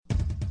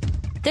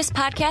This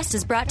podcast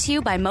is brought to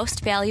you by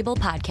Most Valuable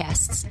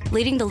Podcasts,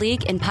 leading the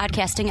league in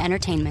podcasting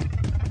entertainment.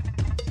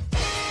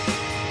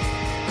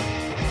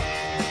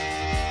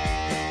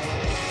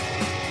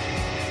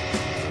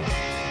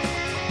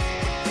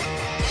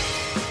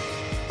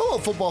 Hello,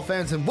 football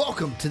fans, and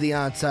welcome to the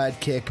Onside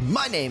Kick.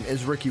 My name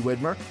is Ricky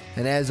Widmer,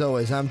 and as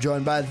always, I'm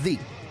joined by the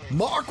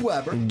Mark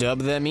Weber. Dub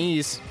them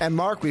ease. And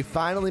Mark, we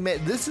finally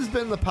made... This has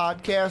been the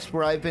podcast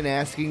where I've been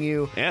asking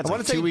you... Yeah, it's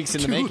like 2 weeks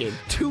in the making.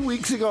 2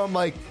 weeks ago, I'm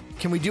like,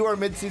 can we do our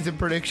midseason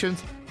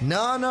predictions?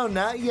 No,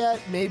 not yet.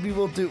 Maybe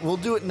we'll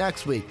do it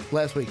next week,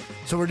 last week.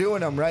 So we're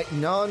doing them, right?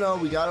 No,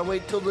 we got to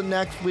wait till the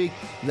next week.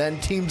 Then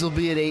teams will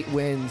be at 8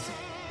 wins.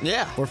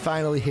 Yeah. We're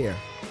finally here.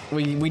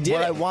 We did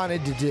what it. I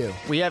wanted to do.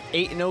 We have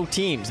 8-0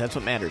 teams. That's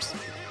what matters.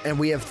 And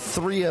we have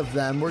 3 of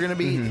them. We're going to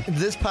be...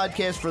 This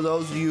podcast, for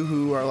those of you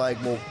who are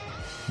like, well,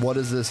 what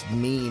does this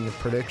mean,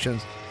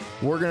 predictions?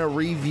 We're going to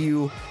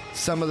review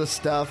some of the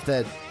stuff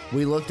that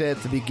we looked at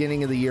the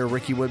beginning of the year.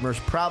 Ricky Widmer's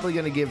probably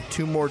going to give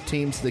 2 more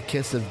teams the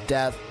kiss of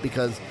death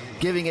because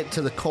giving it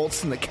to the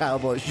Colts and the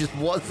Cowboys just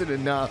wasn't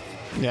enough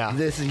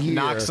this year.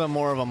 Knock some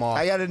more of them off.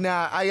 I got to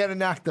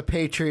knock the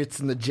Patriots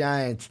and the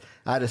Giants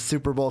out of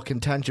Super Bowl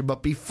contention.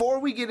 But before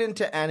we get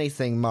into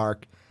anything,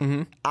 Mark,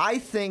 I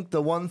think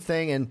the one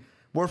thing, and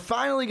we're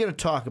finally going to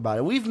talk about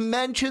it. We've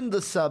mentioned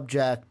the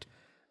subject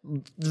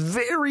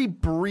very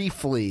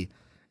briefly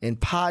in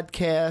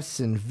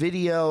podcasts and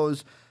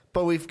videos,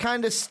 but we've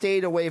kind of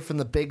stayed away from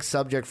the big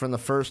subject from the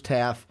first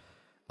half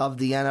of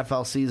the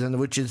NFL season,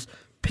 which is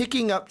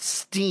picking up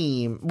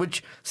steam,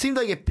 which seemed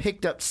like it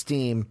picked up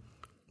steam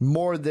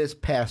more this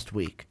past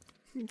week.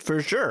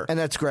 For sure. And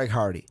that's Greg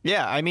Hardy.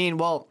 Yeah, I mean,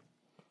 well,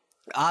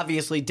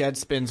 obviously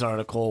Deadspin's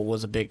article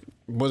was a big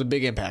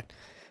impact.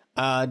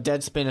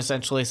 Deadspin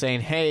essentially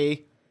saying,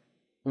 hey,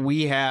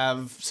 we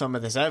have some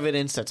of this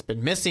evidence that's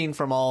been missing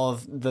from all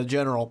of the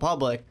general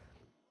public.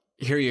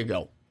 Here you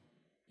go.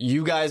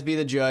 You guys be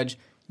the judge.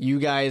 You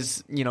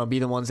guys, be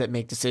the ones that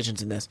make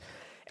decisions in this.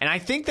 And I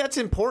think that's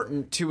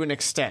important to an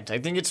extent. I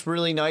think it's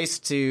really nice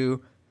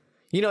to,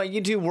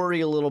 you do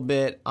worry a little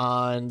bit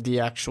on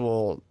the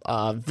actual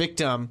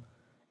victim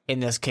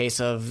in this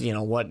case of,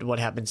 what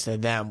happens to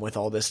them with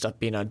all this stuff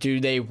being on. Do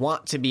they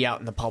want to be out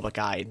in the public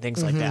eye and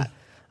things like that?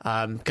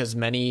 Because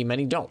many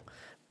don't.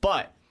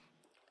 But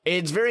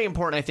it's very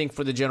important, I think,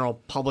 for the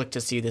general public to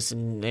see this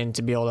and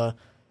to be able to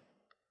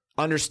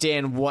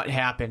understand what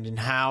happened and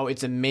how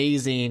it's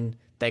amazing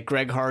that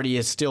Greg Hardy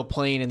is still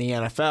playing in the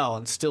NFL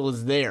and still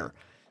is there,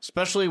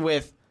 especially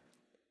with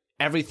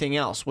everything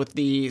else, with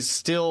the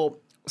still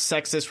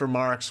sexist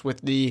remarks,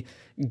 with the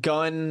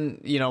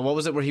gun, what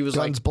was it where he was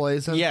guns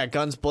blazing? Yeah,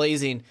 guns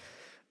blazing,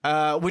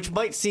 which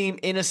might seem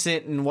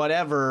innocent and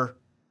whatever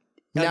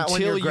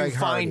until you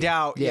find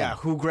out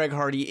who Greg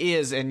Hardy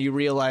is and you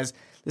realize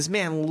this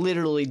man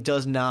literally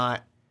does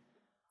not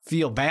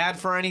feel bad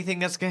for anything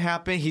that's going to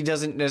happen. He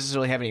doesn't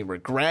necessarily have any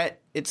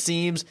regret, it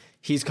seems.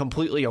 He's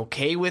completely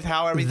okay with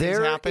how everything's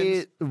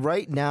happened.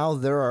 Right now,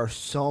 there are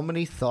so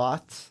many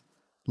thoughts.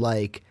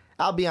 Like,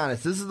 I'll be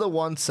honest, this is the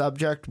one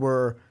subject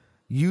where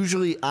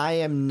usually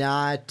I'm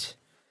not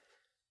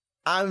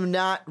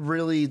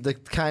really the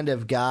kind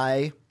of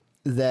guy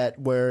that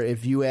where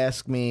if you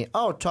ask me,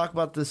 talk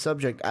about this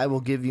subject, I will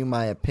give you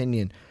my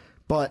opinion.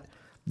 But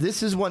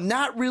this is one,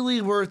 not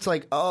really where it's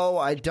like,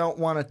 I don't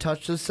want to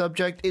touch this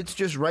subject. It's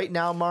just right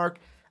now, Mark,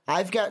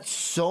 I've got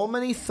so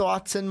many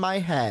thoughts in my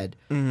head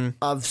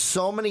of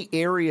so many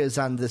areas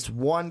on this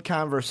one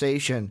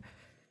conversation.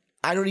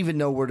 I don't even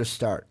know where to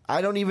start.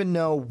 I don't even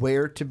know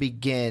where to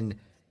begin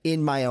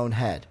in my own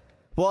head.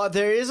 Well,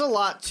 there is a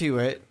lot to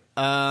it.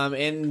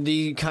 And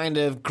the kind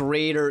of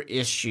greater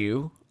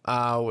issue,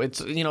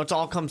 it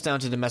all comes down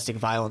to domestic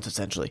violence,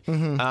 essentially.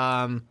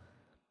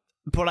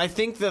 But I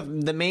think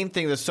the main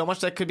thing, there's so much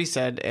that could be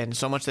said and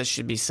so much that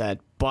should be said.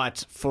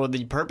 But for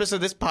the purpose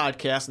of this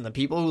podcast and the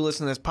people who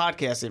listen to this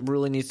podcast, it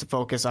really needs to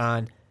focus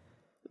on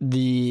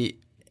the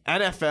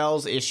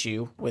NFL's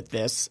issue with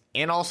this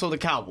and also the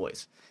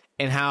Cowboys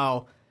and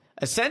how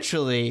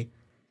essentially,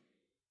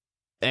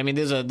 I mean,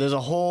 there's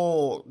a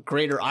whole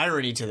greater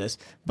irony to this,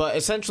 but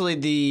essentially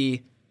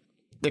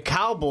the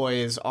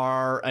Cowboys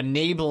are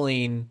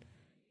enabling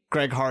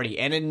Greg Hardy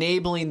and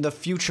enabling the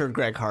future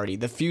Greg Hardy,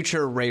 the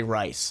future Ray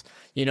Rice.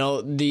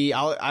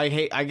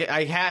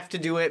 I have to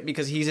do it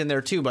because he's in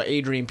there too, but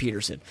Adrian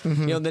Peterson.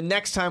 The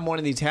next time one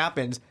of these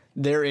happens,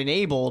 they're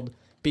enabled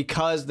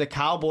because the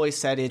Cowboys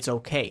said it's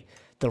okay.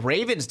 The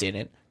Ravens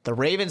didn't. The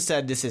Ravens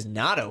said this is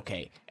not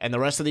okay. And the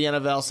rest of the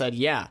NFL said,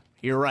 yeah,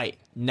 you're right,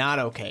 not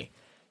okay.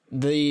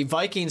 The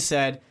Vikings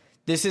said,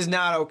 this is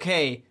not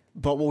okay,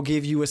 but we'll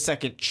give you a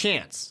second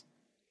chance.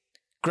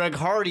 Greg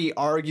Hardy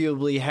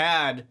arguably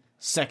had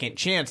second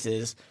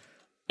chances,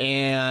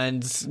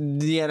 and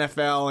the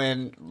NFL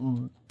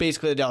and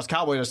basically the Dallas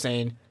Cowboys are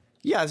saying,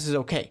 yeah, this is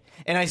okay.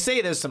 And I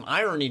say there's some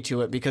irony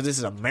to it because this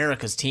is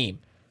America's team,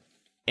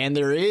 and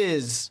there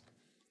is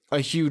a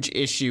huge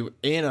issue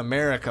in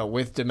America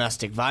with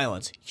domestic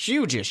violence.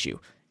 Huge issue.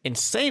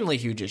 Insanely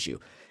huge issue.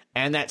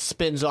 And that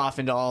spins off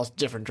into all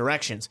different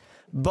directions.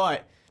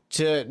 But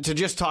to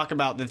just talk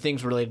about the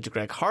things related to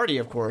Greg Hardy,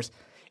 of course,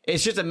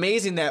 it's just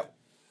amazing that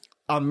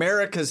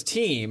America's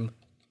team,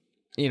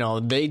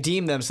 they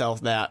deem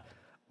themselves that,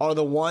 are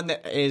the one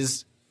that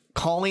is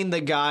calling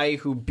the guy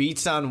who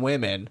beats on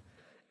women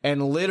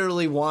and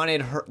literally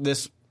wanted her,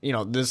 this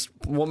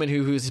woman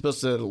who he's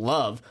supposed to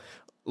love,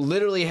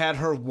 literally had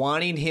her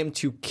wanting him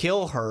to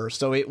kill her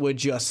so it would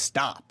just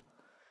stop.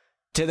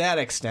 To that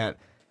extent,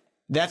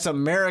 that's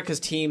America's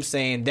team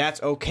saying,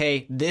 that's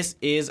okay, this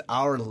is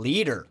our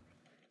leader.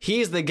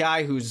 He's the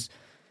guy who's,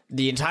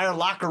 the entire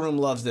locker room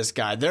loves this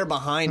guy. They're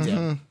behind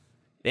him.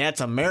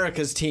 That's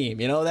America's team.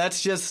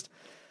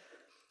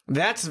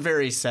 That's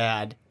very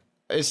sad.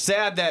 It's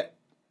sad that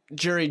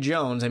Jerry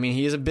Jones,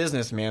 he is a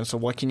businessman, so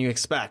what can you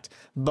expect?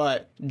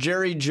 But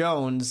Jerry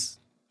Jones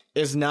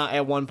is not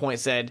at one point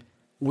said,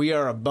 we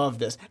are above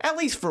this, at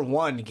least for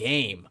one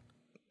game.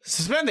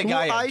 Suspend the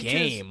guy a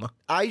game.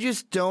 I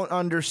just don't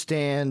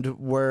understand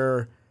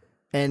where,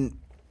 and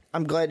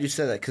I'm glad you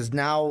said that, because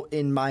now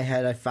in my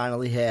head I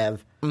finally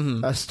have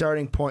a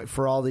starting point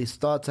for all these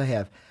thoughts I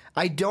have.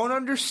 I don't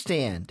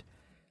understand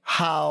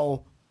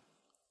how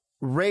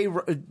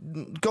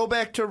go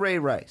back to Ray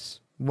Rice,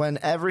 when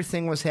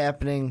everything was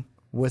happening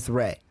with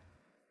Ray.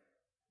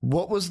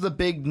 What was the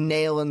big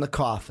nail in the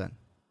coffin?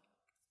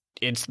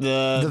 It's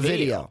the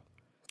video.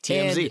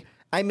 TMZ.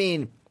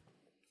 And,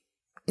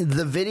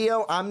 the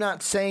video, I'm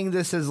not saying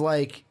this is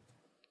like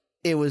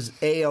it was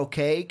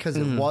A-okay, because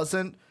it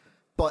wasn't,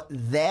 but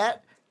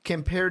that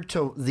compared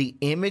to the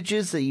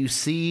images that you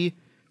see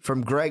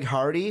from Greg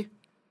Hardy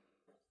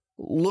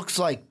looks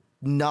like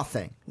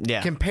nothing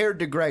compared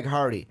to Greg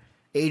Hardy.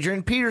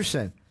 Adrian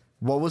Peterson,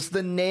 what was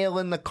the nail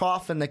in the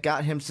coffin that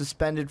got him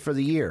suspended for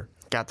the year?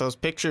 Got those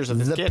pictures of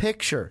his kid.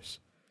 Pictures.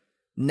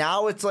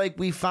 Now it's like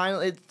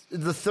it's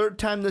the third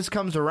time this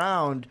comes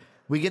around,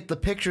 we get the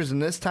pictures,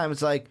 and this time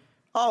it's like,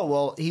 oh,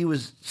 well, he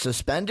was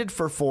suspended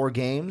for 4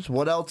 games.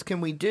 What else can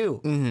we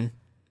do?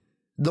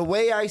 The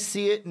way I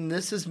see it, and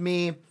this is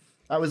me,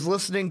 I was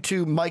listening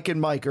to Mike and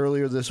Mike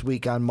earlier this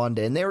week on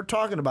Monday, and they were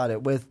talking about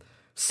it with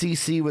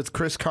CC, with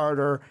Chris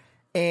Carter,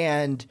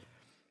 and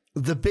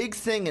the big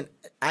thing,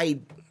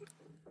 and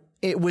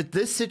with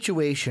this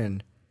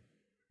situation,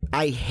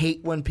 I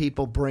hate when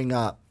people bring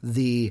up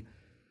I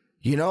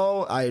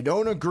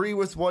don't agree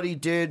with what he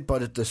did,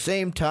 but at the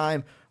same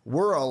time,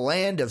 we're a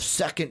land of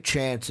second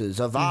chances,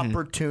 of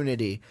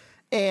opportunity.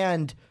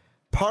 And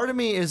part of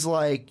me is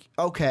like,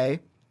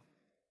 okay,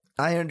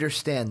 I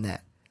understand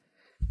that.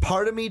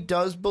 Part of me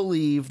does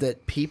believe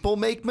that people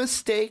make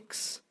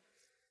mistakes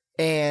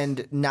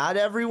and not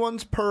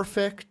everyone's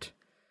perfect.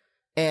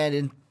 And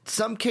in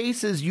some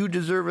cases, you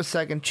deserve a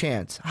second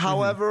chance.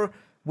 However,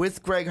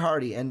 with Greg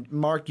Hardy, and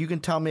Mark, you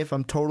can tell me if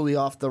I'm totally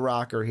off the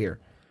rocker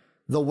here.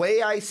 The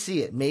way I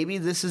see it, maybe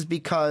this is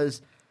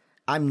because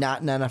I'm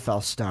not an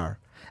NFL star.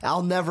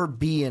 I'll never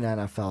be an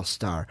NFL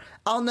star.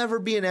 I'll never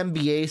be an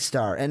NBA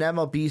star, an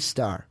MLB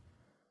star.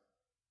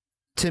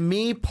 To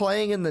me,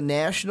 playing in the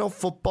National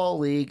Football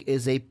League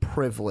is a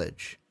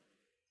privilege.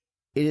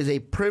 It is a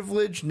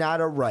privilege,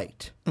 not a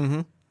right,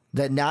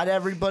 that not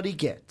everybody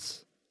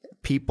gets.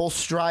 People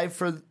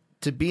strive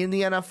to be in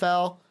the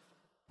NFL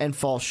and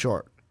fall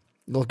short.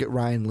 Look at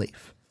Ryan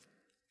Leaf.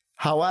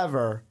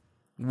 However,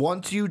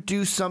 once you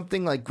do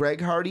something like Greg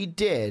Hardy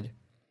did,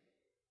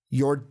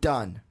 you're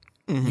done.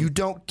 You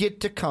don't get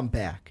to come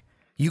back.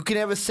 You can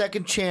have a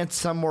second chance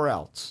somewhere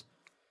else.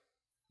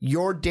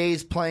 Your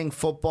days playing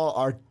football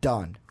are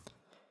done.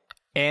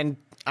 And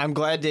I'm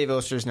glad Dave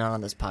Oster's not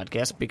on this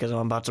podcast, because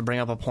I'm about to bring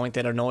up a point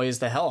that annoys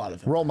the hell out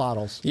of him. Role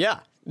models. Yeah.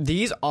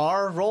 These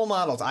are role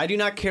models. I do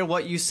not care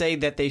what you say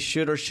that they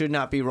should or should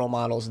not be role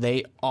models.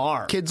 They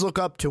are. Kids look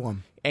up to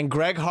them. And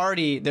Greg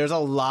Hardy, there's a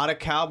lot of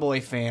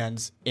Cowboy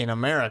fans in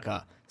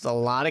America. There's a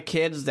lot of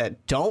kids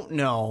that don't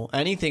know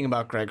anything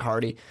about Greg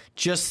Hardy,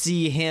 just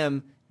see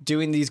him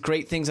doing these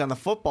great things on the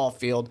football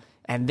field,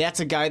 and that's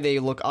a guy they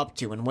look up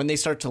to. And when they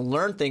start to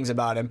learn things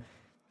about him,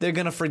 they're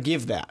going to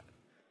forgive that.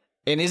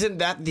 And isn't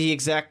that the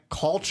exact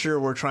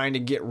culture we're trying to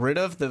get rid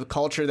of? The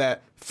culture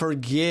that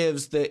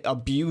forgives the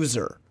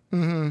abuser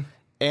and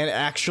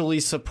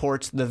actually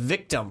supports the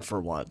victim for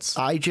once.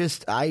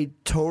 I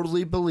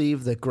totally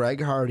believe that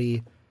Greg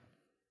Hardy,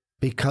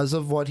 because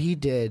of what he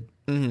did,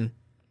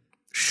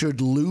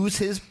 should lose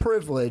his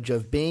privilege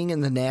of being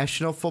in the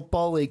National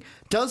Football League.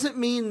 Doesn't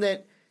mean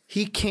that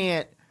he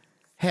can't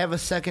have a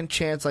second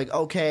chance, like,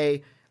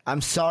 okay,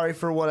 I'm sorry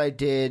for what I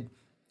did.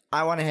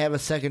 I want to have a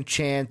second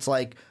chance,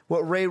 like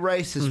what Ray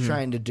Rice is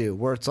trying to do,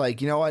 where it's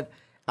like, you know what?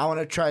 I want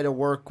to try to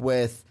work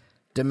with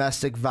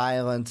domestic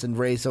violence and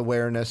raise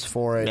awareness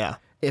for it. Yeah.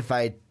 If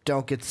I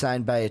don't get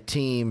signed by a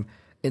team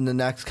in the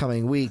next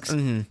coming weeks,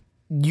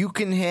 you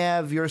can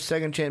have your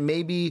second chance.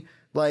 Maybe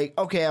like,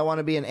 okay, I want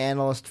to be an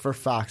analyst for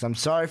Fox. I'm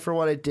sorry for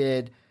what I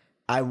did.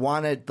 I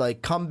want to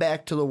come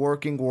back to the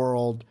working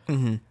world,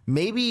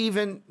 maybe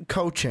even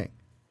coaching.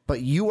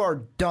 But you are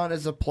done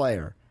as a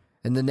player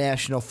in the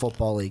National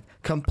Football League.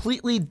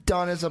 Completely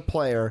done as a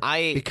player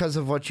because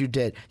of what you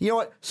did. You know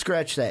what?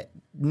 Scratch that.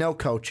 no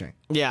coaching.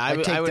 Yeah, I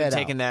would have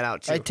taken that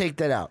out too. I'd take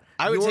that out.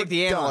 I would You're take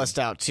the analyst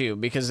out too,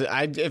 because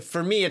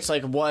for me it's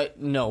like, what?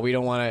 No, we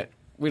don't want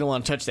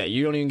to touch that.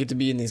 You don't even get to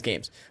be in these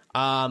games.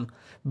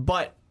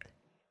 But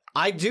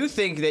I do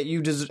think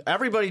that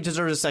everybody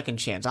deserves a second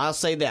chance. I'll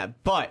say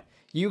that, but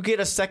you get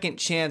a second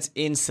chance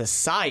in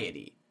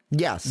society.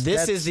 Yes.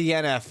 This is the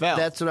NFL.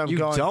 That's what I'm going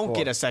for. You don't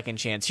get a second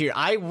chance here.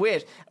 I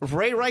wish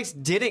Ray Rice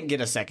didn't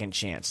get a second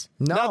chance.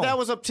 No. Now, that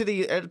was up to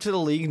the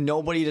league.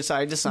 Nobody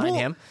decided to sign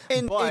him,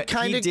 but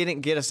he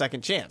didn't get a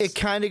second chance. It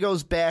kind of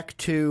goes back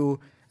to,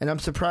 and I'm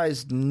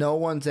surprised no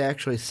one's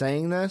actually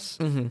saying this.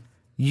 Mm-hmm.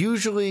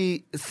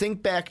 Usually,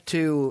 think back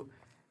to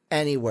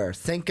anywhere.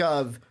 Think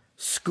of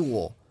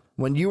school.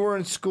 When you were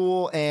in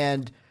school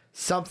and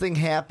something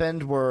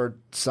happened where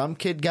some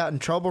kid got in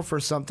trouble for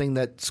something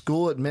that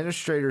school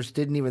administrators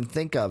didn't even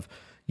think of.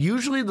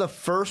 Usually the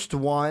first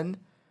one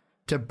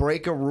to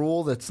break a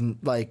rule that's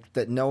like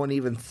that no one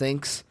even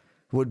thinks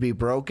would be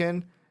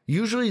broken,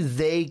 usually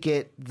they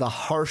get the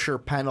harsher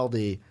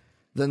penalty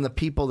than the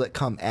people that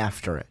come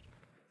after it.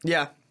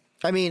 Yeah.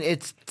 I mean,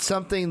 it's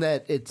something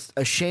that it's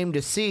a shame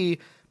to see,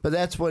 but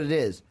that's what it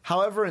is.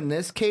 However, in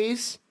this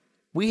case,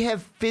 we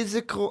have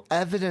physical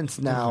evidence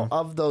now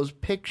of those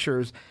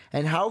pictures,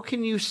 and how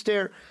can you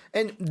stare?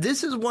 And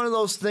this is one of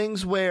those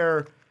things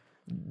where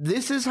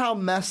this is how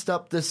messed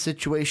up this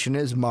situation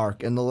is,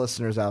 Mark, and the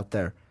listeners out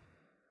there.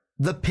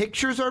 The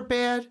pictures are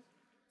bad,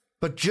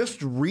 but just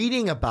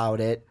reading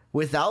about it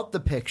without the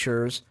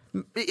pictures,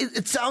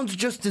 it sounds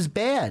just as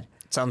bad.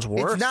 It sounds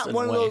worse. It's not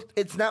one of those.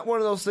 It's not one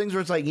of those things where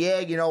it's like, yeah,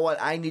 you know what?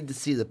 I need to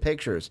see the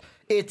pictures.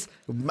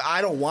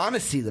 I don't want to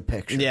see the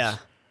pictures. Yeah.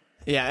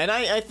 Yeah, and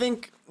I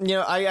think,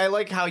 I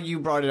like how you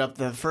brought it up.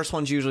 The first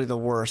one's usually the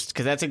worst,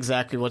 because that's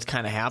exactly what's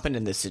kind of happened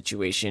in this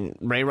situation.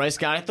 Ray Rice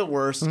got it the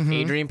worst. Mm-hmm.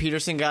 Adrian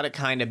Peterson got it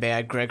kind of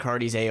bad. Greg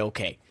Hardy's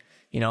A-okay.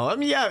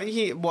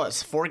 He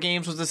was 4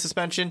 games was the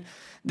suspension.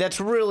 That's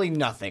really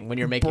nothing when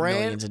you're making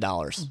millions of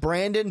dollars.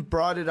 Brandon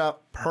brought it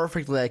up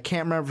perfectly. I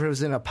can't remember if it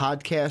was in a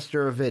podcast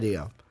or a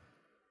video.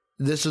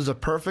 This is a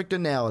perfect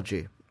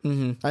analogy.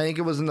 Mm-hmm. I think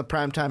it was in the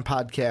Primetime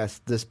podcast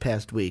this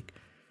past week.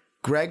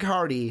 Greg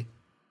Hardy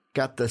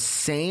got the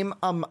same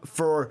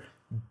for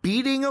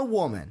beating a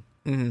woman.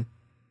 Mm-hmm.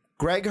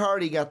 Greg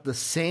Hardy got the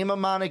same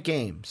amount of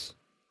games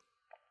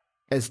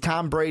as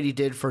Tom Brady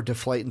did for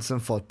deflating some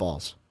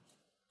footballs.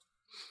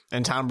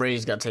 And Tom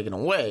Brady's got taken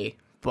away,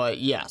 but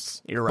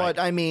yes, you're right.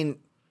 But I mean,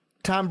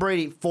 Tom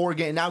Brady 4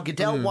 games. Now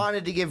Goodell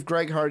wanted to give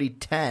Greg Hardy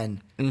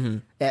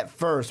 10 at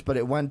first, but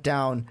it went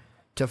down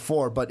to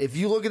 4. But if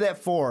you look at that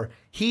 4,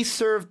 he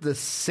served the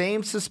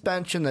same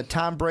suspension that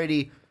Tom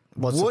Brady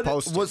was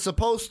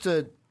supposed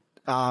to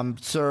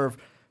serve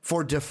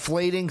for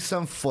deflating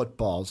some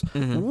footballs.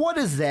 Mm-hmm. What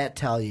does that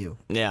tell you?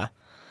 Yeah.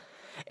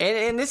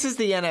 And this is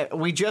the end.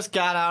 We just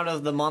got out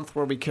of the month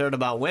where we cared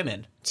about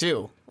women,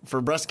 too,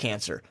 for breast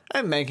cancer.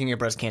 I'm making it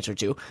breast cancer,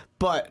 too.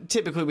 But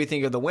typically we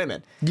think of the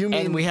women. You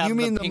mean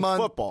the pink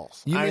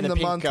footballs. You mean the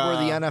month where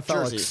the NFL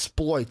jerseys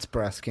exploits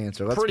breast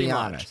cancer. Let's be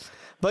honest.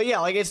 But yeah,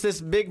 like it's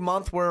this big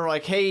month where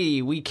like,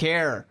 hey, we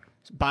care.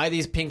 Buy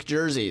these pink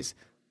jerseys.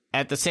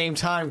 At the same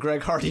time,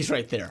 Greg Hardy's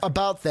right there.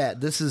 About that,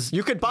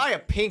 you could buy a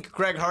pink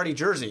Greg Hardy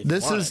jersey.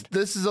 This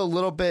is a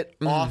little bit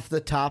off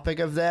the topic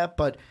of that,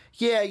 but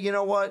yeah, you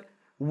know what?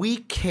 We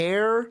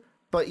care,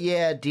 but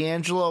yeah,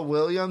 D'Angelo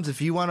Williams,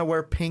 if you want to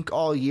wear pink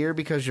all year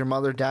because your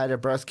mother died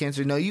of breast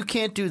cancer, no, you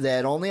can't do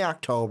that. Only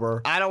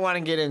October. I don't want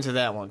to get into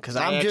that one because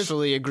I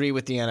actually agree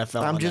with the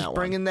NFL. I'm just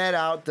bringing that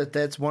out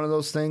that's one of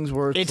those things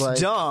where it's like,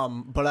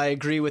 dumb, but I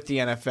agree with the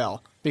NFL.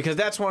 Because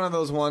that's one of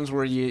those ones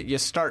where you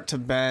start to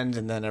bend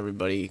and then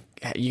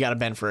you got to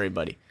bend for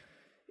everybody.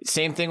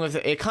 Same thing with,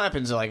 it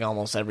happens like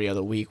almost every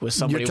other week with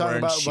somebody wearing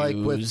about shoes, like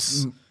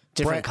with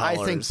different colors.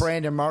 I think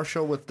Brandon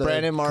Marshall with the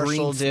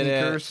green did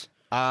sneakers.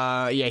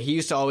 Yeah, he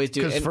used to always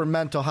do it. Because for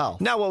mental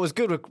health. Now, what was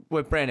good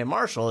with Brandon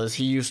Marshall is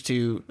he used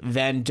to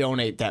then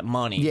donate that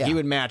money. Yeah. He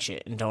would match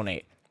it and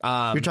donate.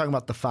 You're talking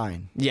about the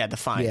fine. Yeah, the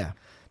fine. Yeah.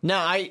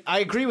 Now, I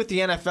agree with the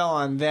NFL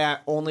on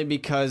that only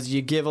because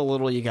you give a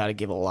little, you got to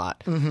give a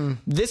lot. Mm-hmm.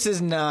 This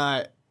is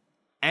not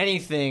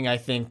anything, I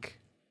think,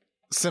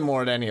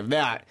 similar to any of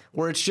that,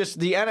 where it's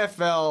just the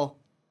NFL.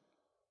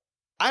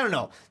 I don't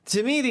know.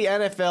 To me, the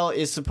NFL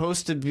is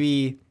supposed to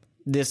be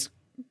this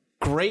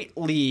great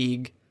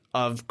league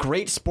of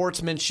great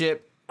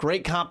sportsmanship,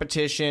 great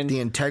competition. The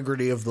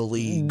integrity of the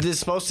league. This is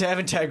supposed to have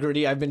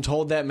integrity. I've been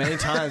told that many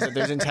times that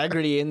there's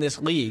integrity in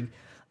this league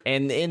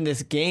and in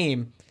this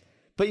game.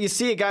 But you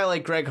see a guy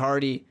like Greg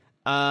Hardy,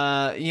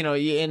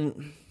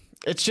 and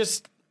it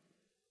just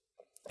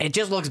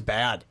looks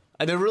bad.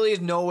 There really is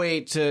no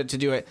way to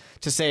do it,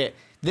 to say it.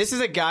 This is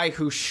a guy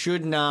who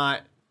should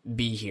not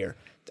be here.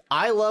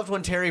 I loved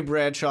when Terry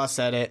Bradshaw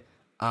said it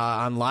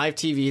on live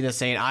TV, that's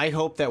saying, I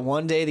hope that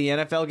one day the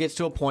NFL gets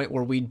to a point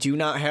where we do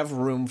not have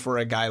room for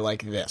a guy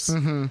like this.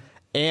 Mm-hmm.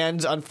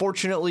 And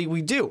unfortunately,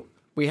 we do.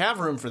 We have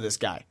room for this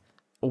guy.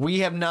 We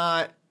have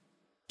not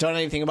done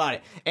anything about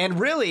it. And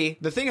really,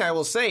 the thing I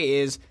will say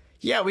is,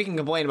 Yeah, we can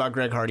complain about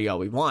Greg Hardy all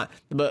we want,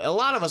 but a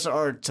lot of us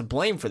are to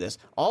blame for this.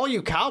 All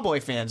you Cowboy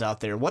fans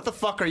out there, what the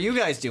fuck are you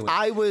guys doing?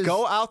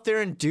 Go out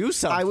there and do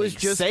something. I was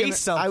just say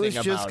something. I was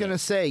just going to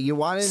say, you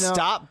want to know?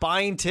 Stop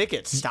buying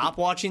tickets. Stop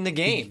watching the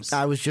games.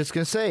 I was just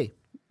going to say,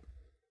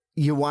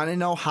 you want to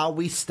know how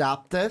we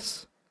stop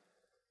this?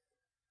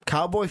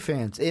 Cowboy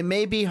fans, it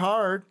may be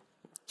hard.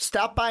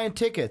 Stop buying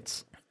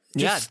tickets.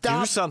 Just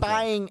stop do something.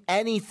 Buying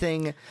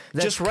anything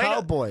that's just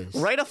Cowboys.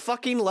 Write a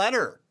fucking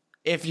letter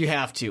if you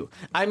have to.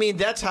 I mean,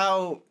 that's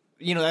how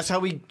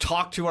we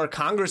talk to our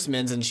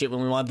congressmen and shit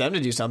when we want them to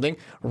do something.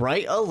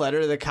 Write a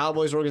letter to the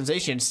Cowboys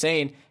organization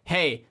saying,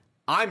 hey,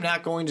 I'm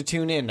not going to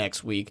tune in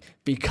next week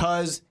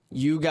because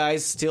you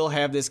guys still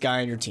have this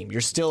guy on your team.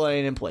 You're still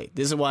letting him play.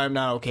 This is why I'm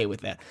not okay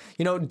with that.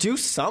 Do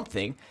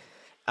something.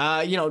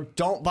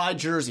 Don't buy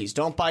jerseys.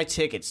 Don't buy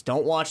tickets.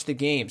 Don't watch the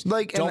games.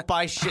 Don't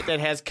buy shit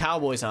that has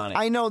Cowboys on it.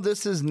 I know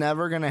this is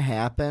never going to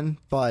happen,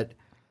 but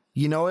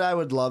you know what I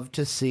would love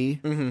to see?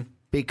 Mm-hmm.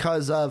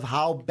 Because of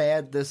how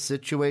bad this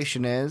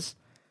situation is,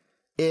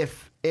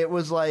 if it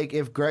was like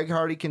if Greg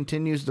Hardy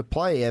continues to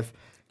play, if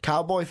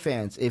Cowboy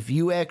fans, if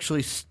you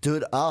actually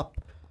stood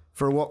up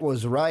for what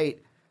was right,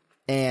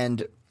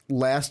 and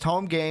last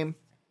home game,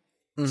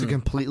 it's a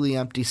completely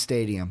empty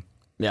stadium.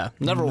 Yeah,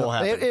 never will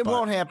happen. It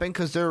won't happen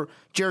because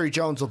Jerry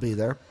Jones will be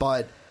there.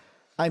 But,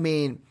 I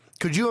mean,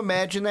 could you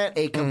imagine that?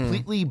 A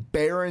completely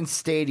barren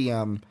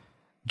stadium,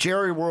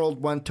 Jerry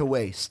World went to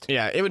waste.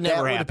 Yeah, it would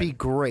never happen. That would be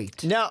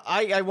great. Now,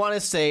 I want to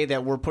say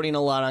that we're putting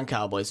a lot on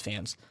Cowboys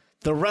fans.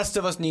 The rest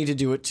of us need to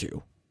do it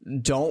too.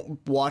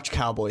 Don't watch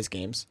Cowboys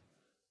games.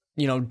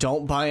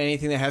 Don't buy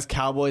anything that has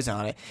Cowboys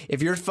on it.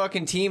 If your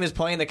fucking team is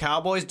playing the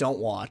Cowboys, don't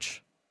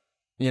watch.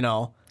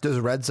 Does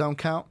Red Zone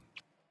count?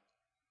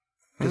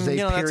 Because they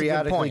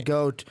periodically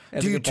go.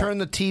 Do you turn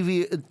the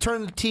TV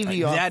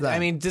off? I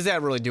mean, does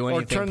that really do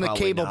anything? Or turn the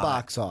cable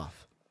box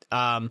off?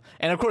 And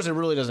of course, it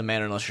really doesn't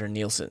matter unless you're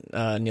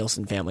a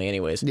Nielsen family,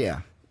 anyways.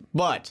 Yeah,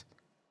 but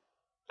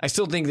I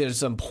still think there's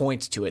some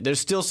points to it. There's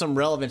still some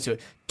relevance to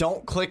it.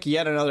 Don't click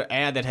yet another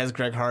ad that has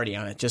Greg Hardy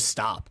on it. Just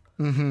stop.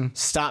 Mm-hmm.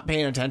 Stop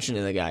paying attention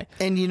to the guy.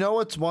 And you know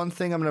what's one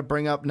thing I'm going to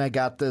bring up, and I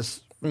got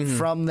this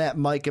from that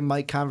Mike and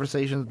Mike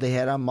conversation that they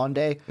had on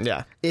Monday.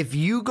 Yeah, if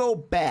you go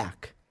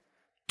back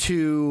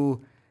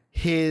to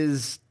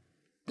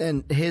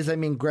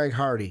Greg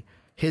Hardy,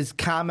 his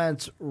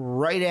comments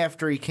right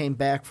after he came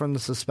back from the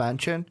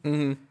suspension.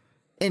 Mm-hmm.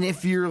 And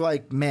if you're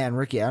like, man,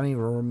 Ricky, I don't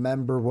even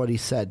remember what he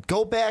said.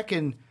 Go back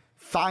and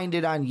find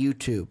it on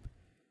YouTube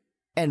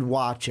and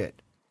watch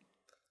it.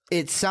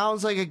 It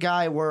sounds like a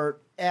guy where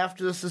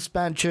after the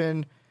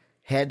suspension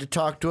had to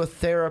talk to a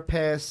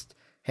therapist,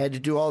 had to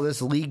do all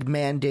this league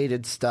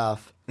mandated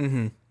stuff.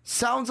 Mm-hmm.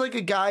 Sounds like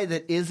a guy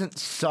that isn't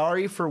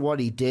sorry for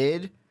what he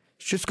did.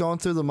 It's just going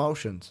through the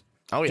motions.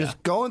 Oh, yeah.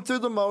 Just going through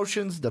the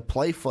motions to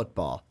play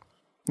football.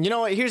 You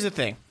know what? Here's the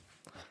thing.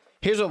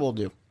 Here's what we'll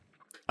do.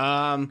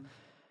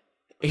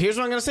 Here's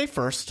what I'm going to say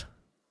first.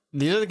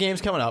 These are the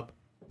games coming up.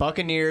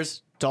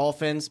 Buccaneers,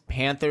 Dolphins,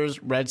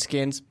 Panthers,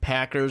 Redskins,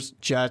 Packers,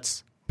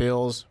 Jets,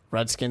 Bills,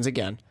 Redskins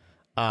again.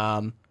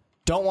 Don't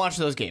watch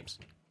those games.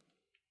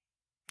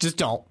 Just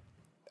don't.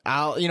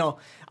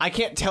 I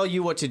can't tell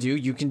you what to do.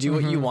 You can do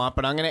what you want,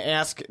 but I'm going to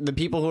ask the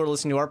people who are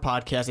listening to our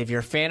podcast, if you're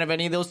a fan of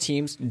any of those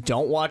teams,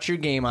 don't watch your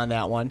game on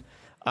that one.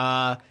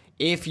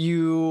 If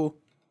you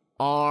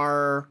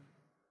are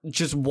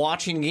just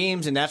watching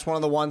games and that's one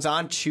of the ones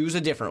on, choose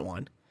a different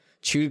one.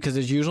 Choose, because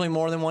there's usually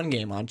more than one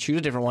game on. Choose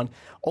a different one.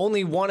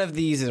 Only one of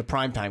these is a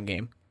primetime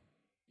game.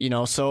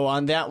 So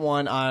on that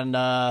one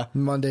on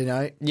Monday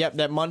night. Yep,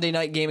 that Monday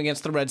night game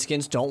against the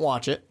Redskins, don't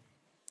watch it.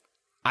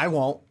 I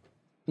won't.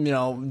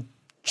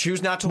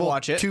 Choose not to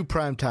watch it. 2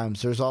 prime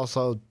times. There's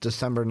also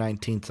December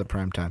 19th of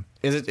prime time.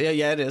 Is it?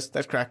 Yeah, it is.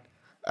 That's correct.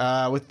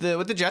 With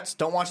the Jets,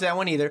 don't watch that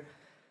one either.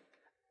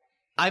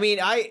 I mean,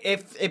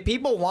 if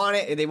people want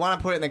it, if they want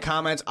to put it in the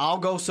comments, I'll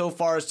go so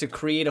far as to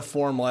create a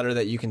form letter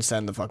that you can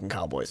send the fucking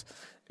Cowboys.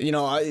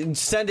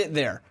 Send it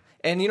there.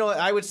 And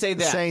I would say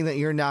that saying that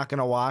you're not going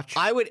to watch.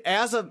 I would,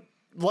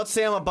 let's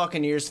say I'm a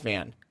Buccaneers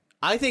fan.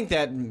 I think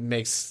that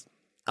makes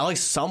at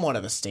least somewhat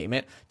of a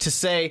statement to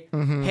say,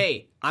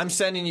 hey, I'm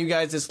sending you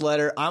guys this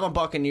letter. I'm a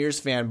Buccaneers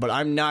fan, but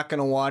I'm not going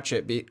to watch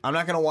it. I'm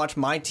not going to watch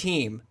my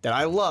team that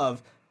I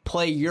love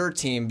play your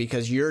team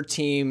because your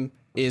team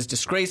is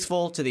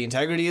disgraceful to the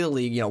integrity of the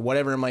league,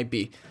 whatever it might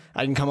be.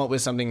 I can come up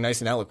with something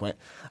nice and eloquent.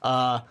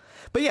 But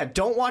yeah,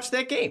 don't watch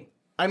that game.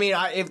 I mean,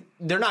 if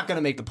they're not going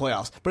to make the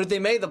playoffs, but if they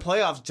made the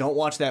playoffs, don't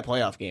watch that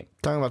playoff game.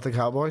 Talking about the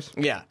Cowboys?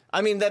 Yeah.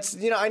 I mean, that's,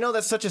 I know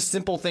that's such a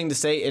simple thing to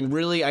say, and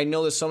really, I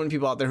know there's so many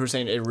people out there who are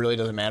saying it really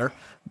doesn't matter,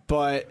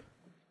 but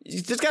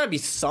there's got to be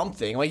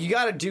something. Like, you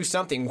got to do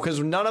something, because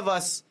none of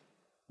us,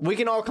 we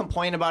can all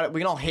complain about it, we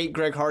can all hate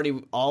Greg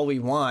Hardy all we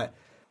want,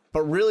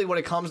 but really what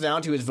it comes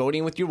down to is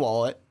voting with your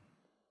wallet.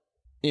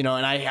 And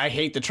I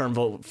hate the term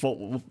vote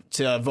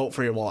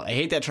for your wallet. I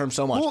hate that term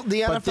so much. Well,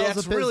 the NFL is a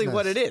business. Really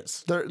what it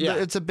is.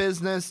 It's a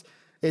business.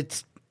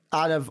 It's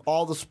out of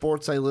all the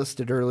sports I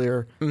listed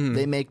earlier,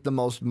 they make the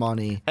most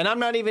money. And I'm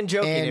not even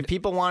joking. And if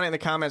people want it in the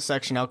comment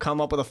section, I'll come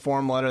up with a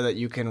form letter that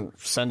you can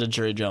send to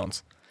Jerry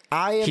Jones.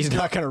 He's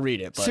not going to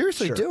read it. But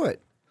seriously, sure. do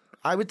it.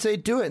 I would say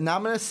do it. And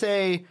I'm going to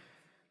say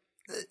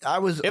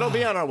It'll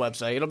be on our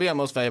website. It'll be on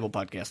Most Valuable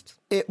Podcasts.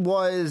 It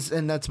was,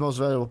 and that's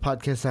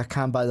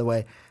mostvaluablepodcast.com, by the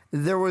way.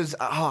 There was,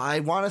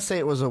 I want to say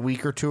it was a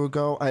week or two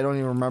ago. I don't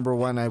even remember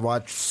when I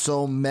watched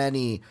so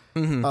many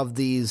of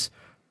these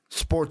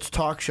sports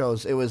talk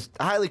shows. It was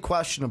highly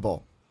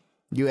questionable.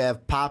 You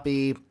have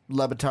Poppy,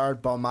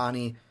 Lebitard,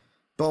 Bomani.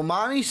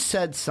 Bomani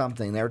said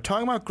something. They were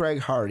talking about Greg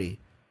Hardy,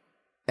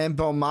 and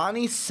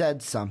Bomani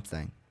said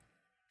something.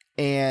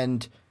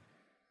 And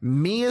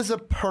me as a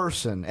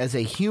person, as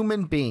a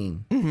human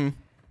being,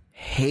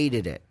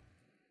 hated it.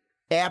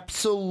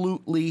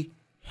 Absolutely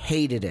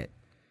hated it.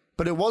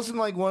 But it wasn't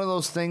like one of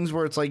those things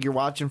where it's like you're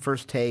watching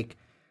First Take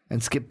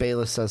and Skip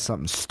Bayless says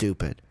something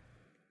stupid.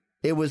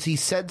 It was he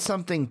said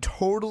something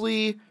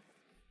totally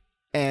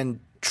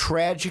and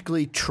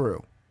tragically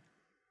true.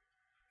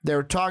 They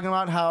were talking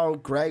about how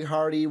Greg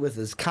Hardy with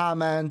his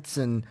comments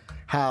and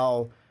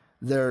how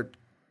there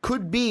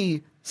could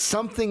be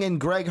something in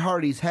Greg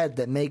Hardy's head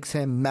that makes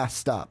him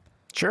messed up.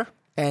 Sure.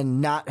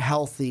 And not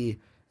healthy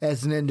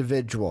as an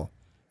individual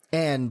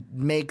and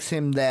makes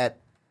him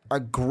that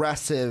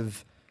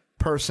aggressive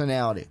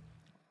personality.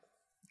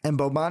 And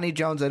Bomani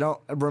Jones, I don't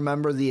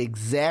remember the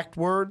exact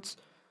words,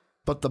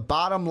 but the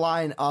bottom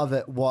line of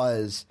it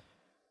was,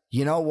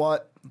 you know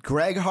what?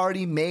 Greg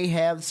Hardy may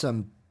have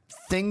some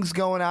things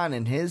going on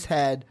in his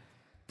head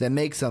that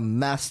makes him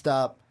messed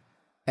up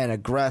and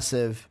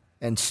aggressive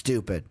and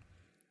stupid.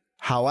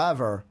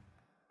 However,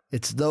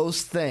 it's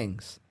those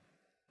things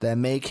that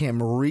make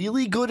him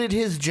really good at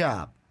his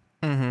job.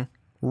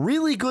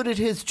 Really good at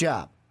his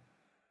job.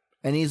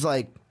 And he's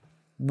like,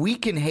 we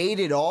can hate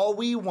it all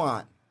we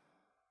want,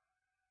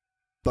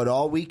 but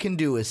all we can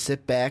do is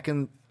sit back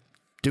and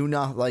do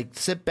nothing. Like,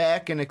 sit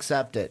back and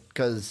accept it,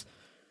 because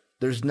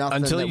there's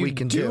nothing that we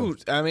can do.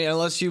 I mean,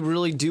 unless you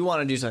really do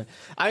want to do something.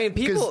 I mean,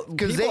 people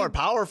are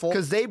powerful.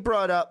 Because they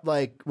brought up,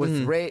 like,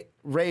 with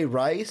Ray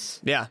Rice,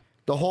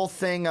 the whole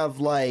thing of,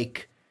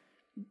 like,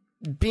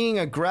 being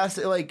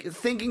aggressive, like,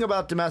 thinking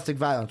about domestic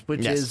violence,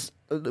 which is,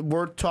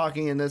 we're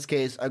talking in this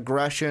case,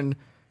 aggression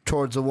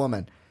towards a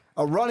woman.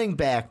 A running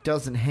back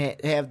doesn't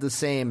have the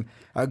same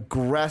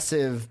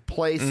aggressive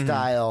play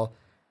style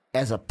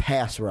as a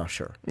pass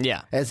rusher.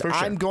 Yeah, as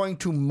I'm going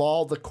to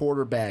maul the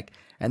quarterback.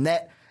 And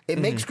that it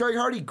makes Greg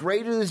Hardy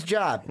great at his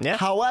job. Yeah.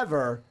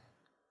 However,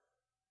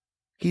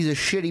 he's a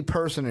shitty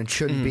person and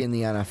shouldn't be in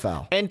the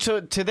NFL. And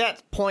to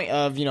that point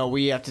of, you know,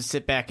 we have to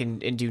sit back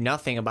and do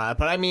nothing about it.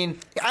 But I mean,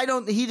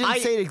 he didn't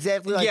say it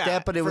exactly like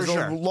that, but it was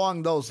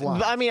along those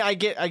lines. But I mean, I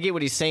get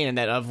what he's saying in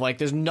that of, like,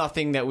 there's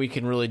nothing that we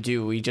can really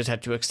do. We just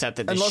have to accept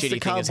that this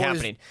shitty thing is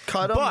happening.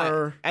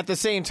 But at the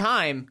same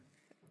time,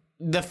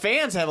 the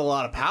fans have a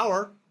lot of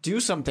power. Do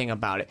something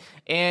about it.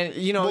 And,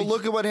 you know, well,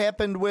 look at what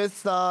happened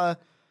with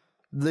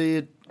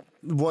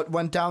what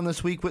went down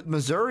this week with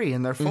Missouri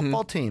and their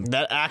football team.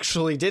 That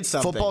actually did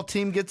something. Football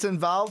team gets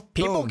involved.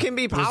 People boom, can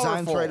be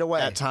powerful right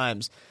away. at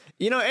times.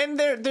 You know, and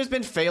there's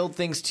been failed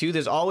things too.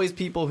 There's always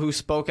people who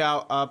spoke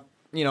out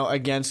you know,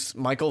 against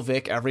Michael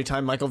Vick every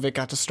time Michael Vick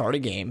got to start a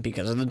game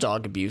because of the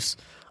dog abuse,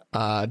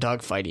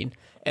 dog fighting.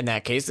 In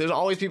that case, there's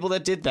always people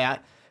that did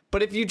that.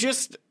 But if you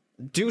just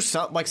do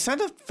something, like send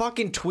a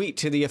fucking tweet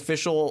to the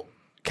official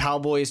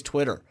Cowboys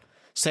Twitter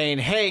saying,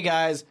 hey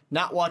guys,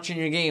 not watching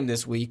your game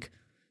this week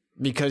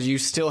because you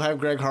still have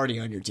Greg Hardy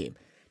on your team.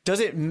 Does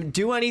it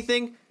do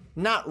anything?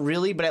 Not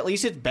really, but at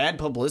least it's bad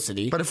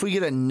publicity. But if we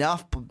get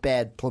enough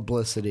bad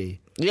publicity,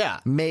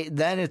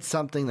 then it's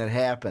something that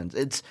happens.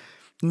 It's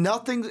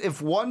nothing.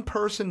 If one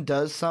person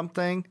does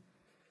something,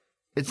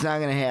 it's not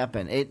going to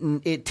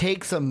happen. It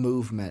takes a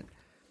movement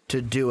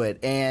to do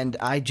it, and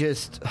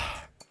it's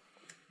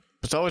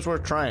always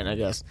worth trying, I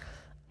guess.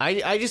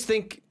 I just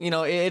think, you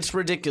know, it's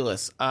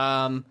ridiculous.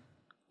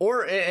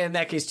 Or in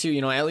that case, too,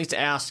 you know, at least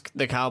ask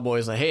the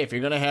Cowboys, like, hey, if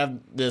you're going to have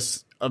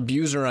this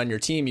abuser on your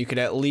team, you could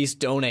at least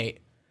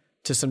donate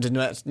to some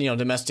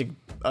domestic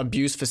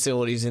abuse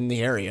facilities in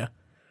the area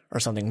or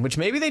something, which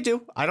maybe they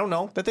do. I don't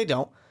know that they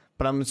don't,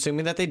 but I'm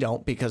assuming that they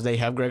don't because they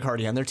have Greg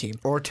Hardy on their team.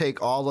 Or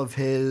take all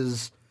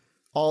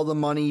the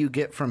money you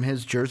get from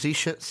his jersey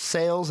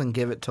sales and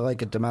give it to,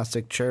 like, a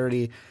domestic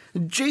charity.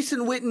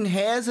 Jason Witten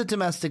has a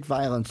domestic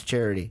violence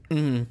charity.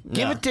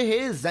 Give it to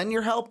his. Then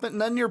you're helping.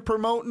 Then you're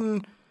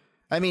promoting.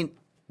 I mean,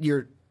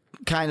 you're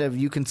kind of,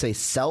 you can say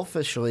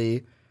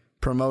selfishly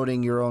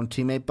promoting your own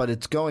teammate, but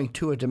it's going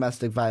to a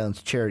domestic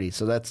violence charity.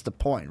 So that's the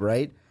point,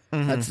 right?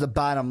 That's the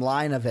bottom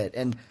line of it.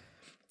 And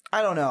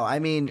I don't know. I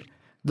mean,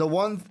 the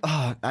one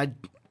I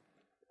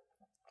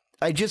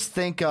just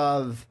think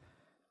of,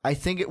 I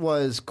think it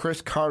was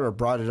Chris Carter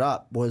brought it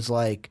up, was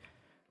like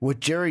with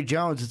Jerry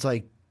Jones, it's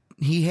like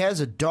he has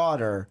a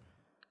daughter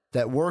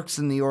that works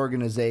in the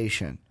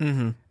organization.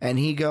 And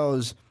he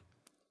goes,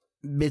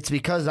 it's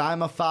because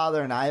I'm a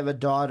father and I have a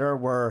daughter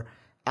where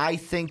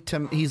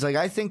he's like,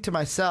 I think to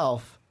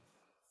myself,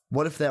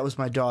 what if that was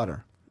my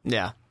daughter?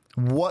 Yeah.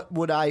 what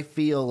would I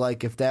feel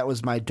like if that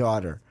was my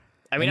daughter?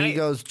 I mean, and he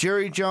goes,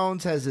 Jerry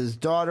Jones has his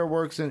daughter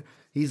works in.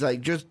 He's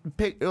like,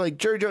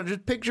 Jerry Jones.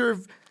 Just picture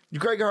if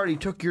Greg Hardy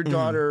took your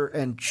daughter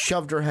and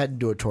shoved her head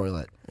into a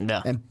toilet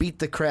and beat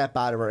the crap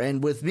out of her.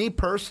 And with me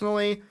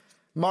personally,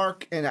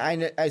 Mark, and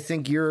I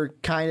think you're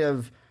kind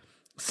of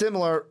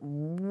similar.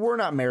 We're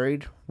not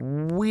married.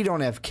 We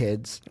don't have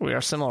kids. We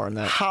are similar in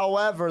that.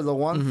 However, the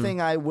one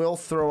thing I will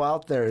throw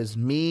out there is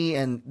me,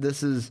 and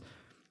this is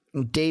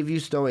Dave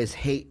used to always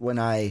hate when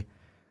I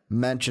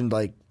mentioned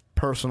like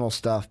personal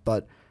stuff,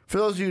 but for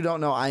those of you who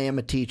don't know, I am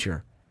a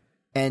teacher.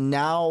 And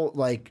now,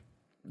 like,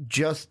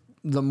 just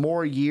the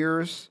more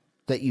years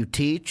that you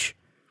teach,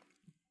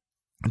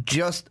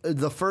 just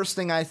the first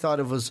thing I thought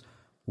of was,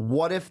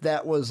 what if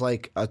that was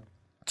like a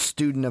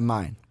student of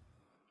mine?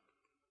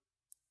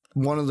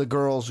 One of the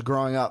girls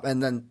growing up,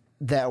 and then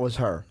that was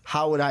her.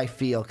 How would I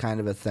feel, kind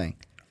of a thing?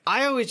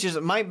 I always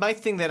just, my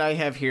thing that I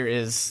have here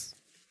is,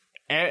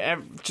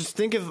 just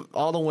think of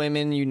all the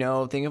women you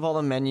know, think of all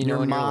the men you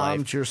know in your life. Your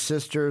moms, your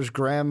sisters,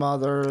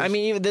 grandmothers. I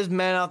mean, even there's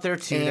men out there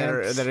too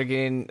that are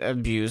getting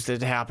abused.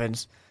 It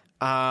happens.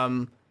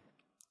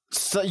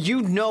 So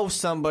you know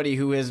somebody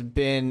who has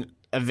been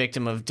a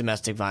victim of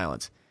domestic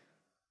violence.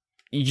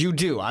 You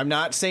do. I'm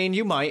not saying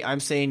you might. I'm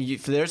saying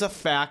there's a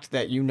fact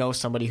that you know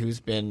somebody who's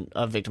been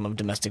a victim of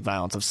domestic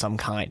violence of some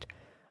kind.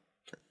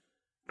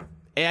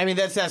 And I mean,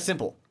 that's that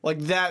simple. Like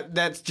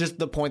that's just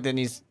the point that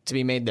needs to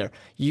be made there.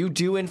 You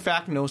do, in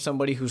fact, know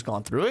somebody who's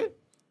gone through it.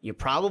 You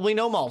probably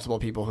know multiple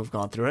people who've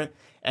gone through it.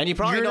 And you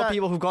probably know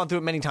people who've gone through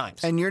it many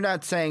times. And you're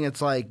not saying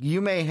it's like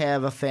you may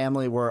have a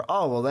family where,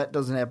 oh, well, that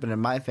doesn't happen in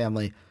my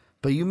family.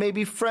 But you may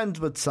be friends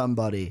with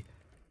somebody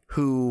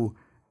who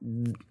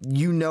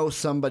you know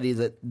somebody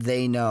that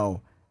they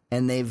know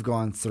and they've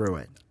gone through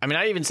it. I mean,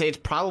 I'd even say it's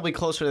probably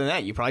closer than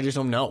that. You probably just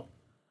don't know.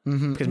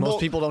 Because most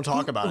people don't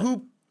talk about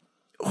it.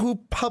 Who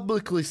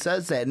publicly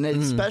says that? And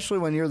especially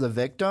when you're the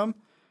victim,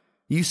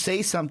 you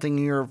say something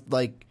and you're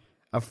like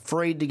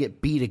afraid to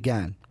get beat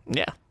again.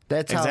 Yeah.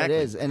 That's how it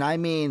is. And I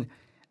mean,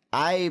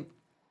 I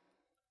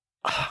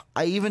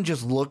even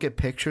just look at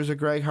pictures of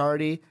Greg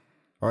Hardy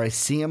or I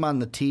see him on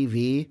the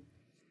TV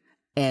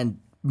and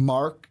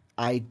Mark,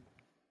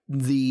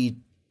 the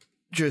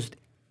just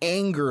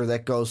anger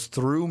that goes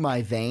through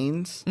my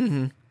veins.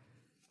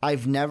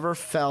 I've never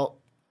felt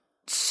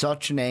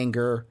such an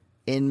anger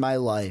in my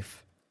life.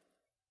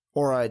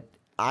 Or it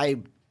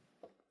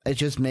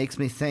just makes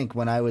me think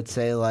when I would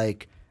say,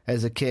 like,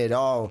 as a kid,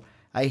 oh,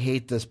 I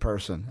hate this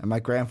person. And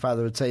my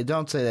grandfather would say,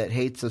 don't say that.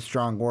 Hate's a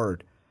strong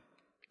word.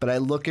 But I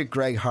look at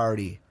Greg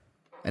Hardy,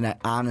 and I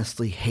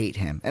honestly hate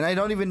him. And I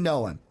don't even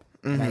know him.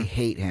 And I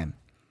hate him.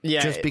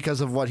 Yeah, just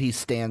because of what he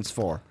stands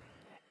for.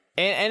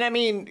 And I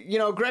mean, you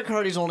know, Greg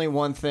Hardy's only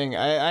one thing.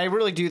 I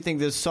really do think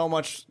there's so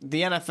much,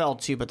 the NFL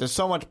too, but there's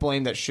so much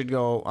blame that should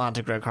go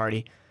onto Greg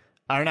Hardy.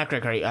 Or not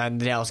Greg Hardy,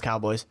 the Dallas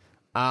Cowboys.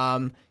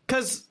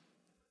 Because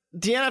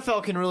the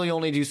NFL can really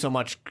only do so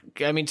much.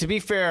 I mean, to be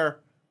fair,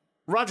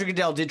 Roger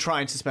Goodell did try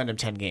and suspend him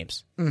 10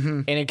 games,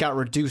 and it got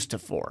reduced to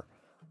 4.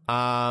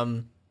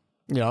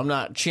 You know, I'm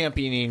not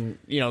championing,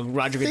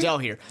 Roger Goodell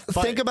here.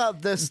 But think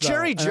about this, though.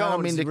 Jerry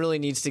Jones really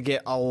needs to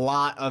get a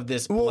lot of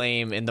this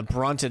blame and the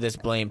brunt of this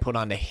blame put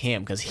onto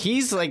him because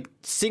he's like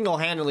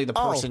single-handedly the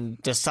person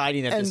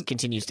deciding that this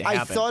continues to happen.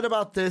 I thought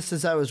about this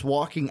as I was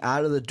walking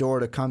out of the door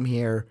to come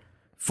here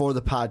for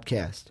the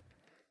podcast.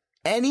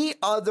 Any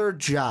other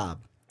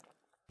job,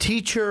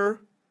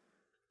 teacher,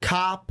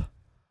 cop,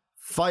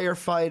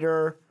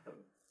 firefighter,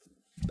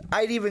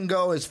 I'd even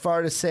go as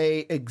far to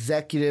say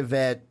executive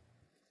at,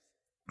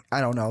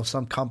 I don't know,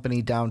 some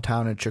company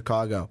downtown in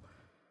Chicago.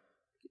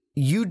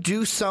 You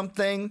do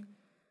something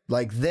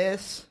like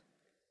this,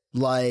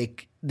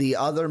 like the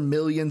other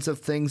millions of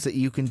things that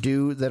you can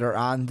do that are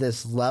on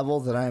this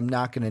level that I'm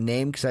not going to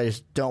name because I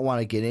just don't want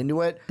to get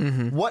into it.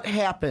 What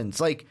happens?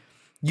 Like,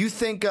 you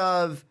think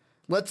of,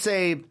 let's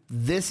say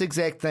this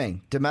exact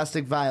thing,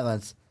 domestic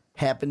violence,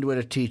 happened with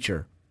a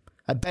teacher.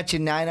 I bet you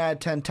 9 out of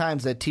 10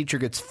 times that teacher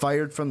gets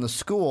fired from the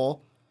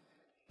school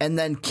and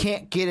then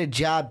can't get a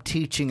job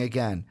teaching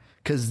again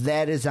because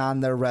that is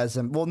on their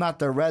resume. Well, not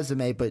their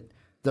resume, but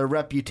their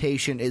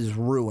reputation is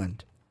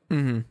ruined.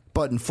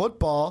 But in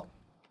football,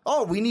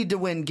 we need to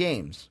win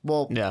games.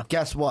 Well,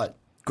 guess what?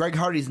 Greg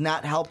Hardy's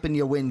not helping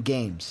you win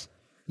games.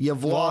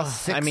 You've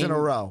lost 6 in a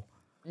row.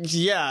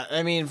 Yeah,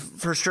 I mean,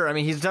 for sure. I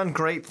mean, he's done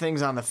great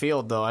things on the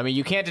field, though. I mean,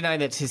 you can't deny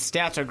that his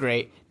stats are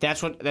great.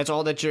 That's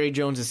all that Jerry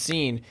Jones has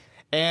seen.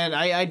 And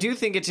I do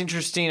think it's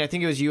interesting. I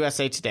think it was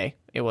USA Today.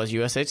 It was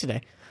USA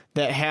Today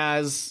that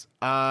has,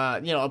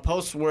 a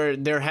post where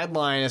their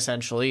headline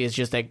essentially is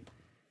just that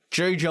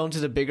Jerry Jones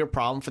is a bigger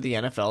problem for the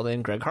NFL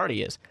than Greg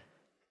Hardy is.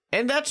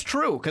 And that's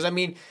true, because, I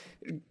mean,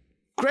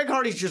 Greg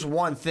Hardy's just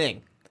one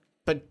thing.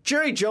 But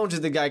Jerry Jones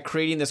is the guy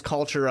creating this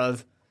culture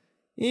of,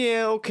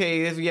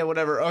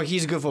 whatever. Oh,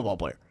 he's a good football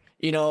player.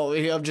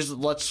 Just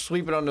let's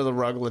sweep it under the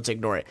rug. Let's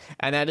ignore it.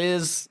 And that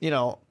is,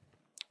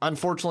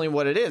 unfortunately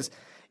what it is.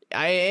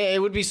 It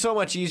would be so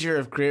much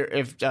easier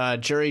if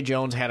Jerry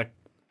Jones had a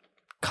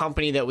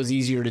company that was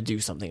easier to do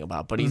something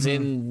about, but he's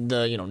in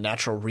the,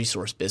 natural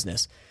resource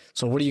business.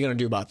 So what are you going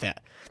to do about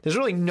that? There's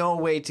really no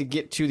way to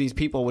get to these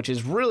people, which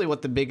is really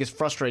what the biggest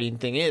frustrating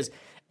thing is.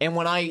 And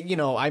when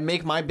I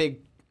make my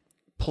big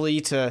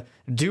plea to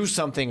do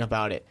something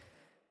about it,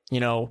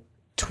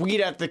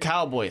 tweet at the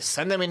Cowboys,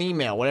 send them an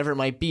email, whatever it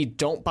might be,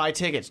 don't buy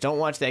tickets, don't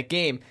watch that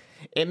game.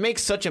 It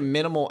makes such a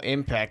minimal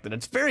impact that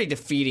it's very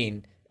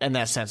defeating in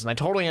that sense. And I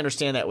totally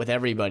understand that with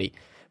everybody,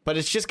 but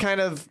it's just kind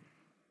of,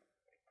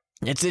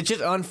 it's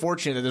just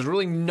unfortunate that there's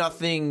really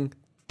nothing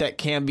that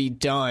can be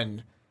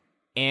done.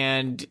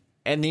 And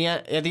at the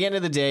end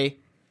of the day,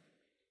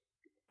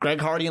 Greg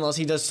Hardy, unless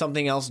he does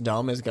something else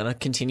dumb, is going to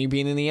continue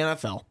being in the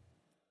NFL.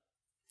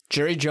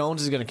 Jerry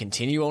Jones is going to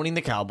continue owning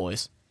the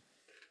Cowboys.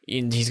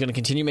 And he's going to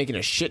continue making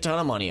a shit ton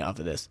of money off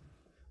of this.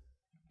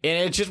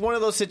 And it's just one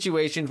of those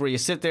situations where you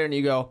sit there and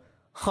you go,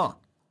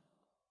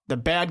 the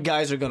bad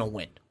guys are going to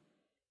win.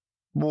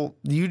 Well,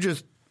 you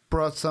just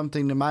brought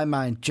something to my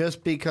mind.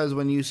 Just because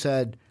when you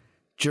said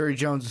Jerry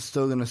Jones is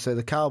still going to say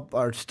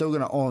still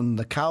going to own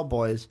the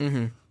Cowboys,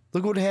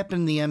 look what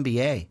happened in the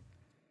NBA.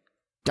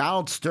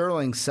 Donald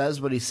Sterling says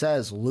what he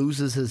says,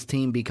 loses his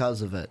team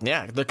because of it.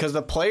 Yeah, because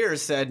the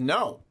players said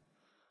no.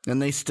 And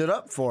they stood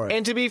up for it.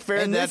 And to be fair,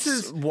 and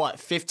that's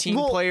 15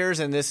 players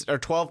or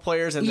 12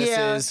 players, and this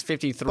is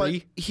 53?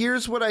 But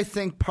here's what I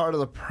think part of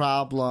the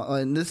problem,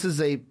 and this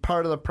is a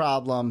part of the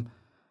problem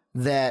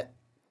that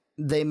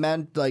they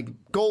meant, like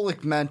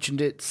Golick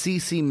mentioned it,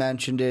 CC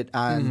mentioned it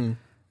on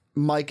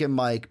Mike and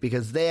Mike,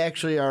 because they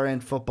actually are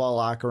in football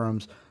locker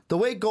rooms. The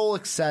way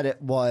Golick said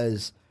it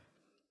was,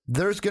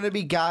 there's going to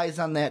be guys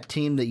on that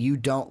team that you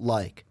don't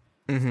like.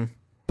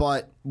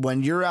 But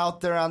when you're out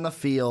there on the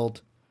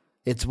field,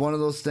 it's one of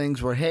those things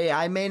where, hey,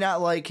 I may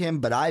not like him,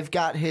 but I've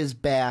got his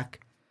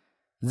back.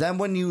 Then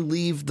when you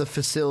leave the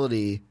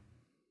facility,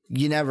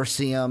 you never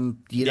see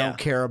him. You don't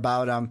care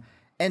about him.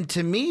 And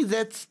to me,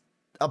 that's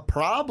a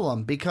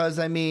problem because,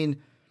 then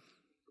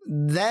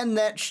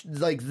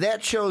that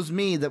shows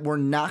me that we're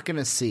not going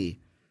to see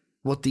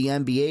what the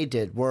NBA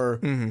did, where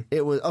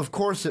it was, of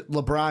course,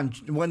 when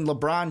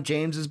LeBron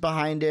James is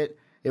behind it,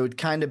 it would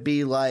kind of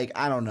be like,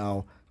 I don't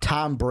know,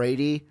 Tom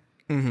Brady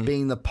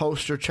being the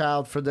poster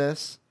child for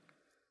this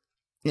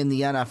in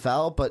the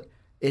NFL. But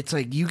it's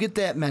like you get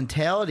that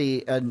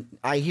mentality, and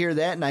I hear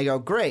that, and I go,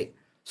 great.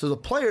 So the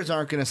players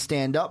aren't going to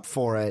stand up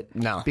for it.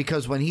 No.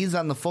 Because when he's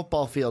on the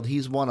football field,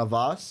 he's one of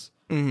us.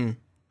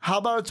 How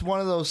about it's one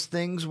of those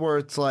things where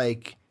it's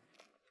like,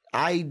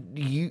 I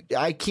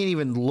can't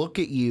even look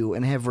at you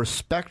and have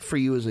respect for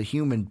you as a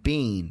human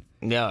being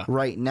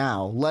right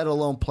now, let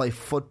alone play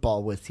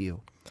football with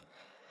you.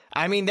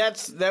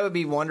 That would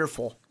be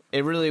wonderful.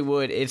 It really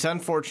would. It's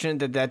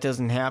unfortunate that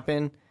doesn't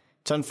happen.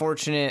 It's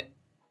unfortunate.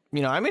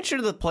 I'm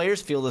sure the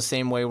players feel the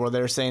same way, where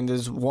they're saying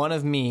there's one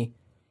of me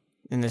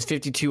and there's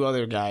 52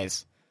 other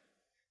guys.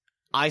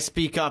 I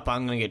speak up,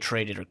 I'm going to get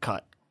traded or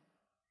cut.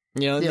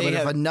 But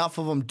if enough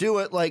of them do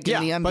it, like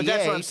in the NBA. But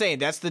that's what I'm saying.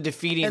 That's the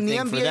defeating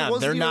thing for them.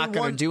 They're not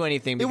going to do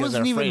anything because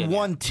they're afraid of that. It wasn't even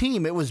one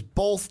team. It was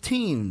both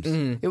teams.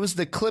 It was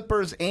the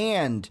Clippers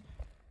and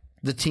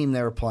the team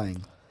they were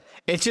playing.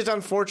 It's just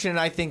unfortunate.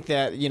 I think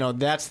that,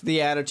 that's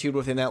the attitude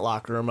within that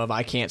locker room of,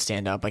 I can't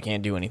stand up. I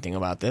can't do anything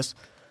about this.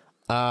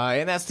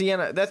 And that's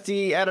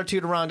the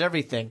attitude around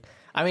everything.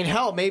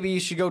 Hell, maybe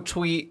you should go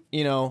tweet,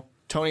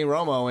 Tony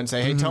Romo and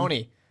say, hey,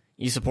 Tony,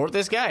 you support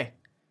this guy?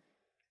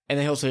 And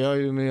then he'll say,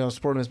 I'll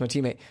support him as my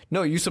teammate.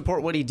 No, you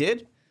support what he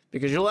did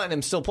because you're letting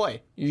him still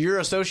play. You're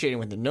associating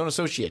with him. No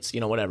associates,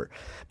 whatever.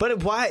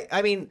 But why?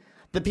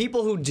 The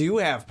people who do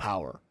have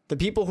power, the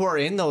people who are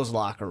in those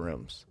locker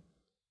rooms,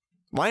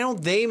 why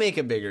don't they make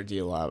a bigger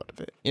deal out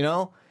of it?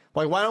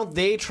 Why don't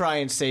they try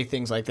and say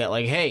things like that?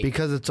 Like, hey,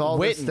 because it's all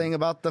Witten, this thing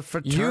about the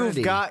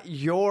fraternity. You've got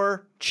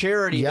your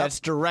charity that's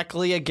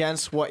directly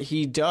against what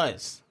he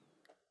does.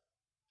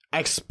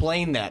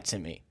 Explain that to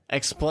me.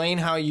 Explain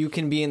how you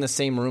can be in the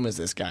same room as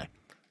this guy.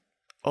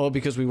 Oh,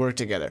 because we work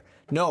together.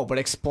 No, but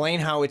explain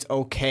how it's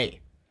okay.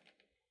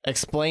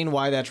 Explain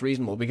why that's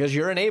reasonable, because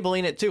you're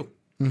enabling it too.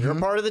 You're a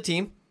part of the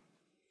team.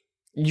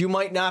 You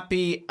might not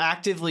be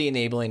actively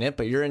enabling it,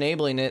 but you're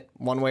enabling it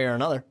one way or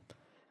another.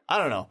 I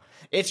don't know.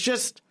 It's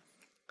just,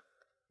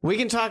 we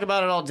can talk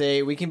about it all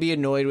day. We can be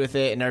annoyed with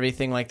it and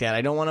everything like that.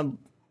 I don't want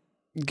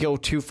to go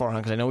too far on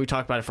because I know we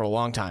talked about it for a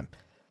long time.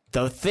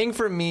 The thing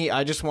for me,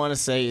 I just want to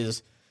say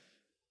is,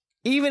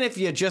 even if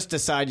you just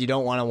decide you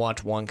don't want to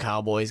watch one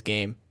Cowboys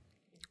game,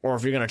 or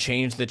if you're going to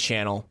change the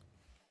channel,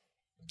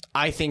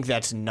 I think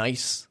that's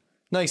nice.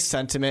 Nice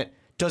sentiment.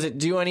 Does it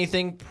do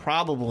anything?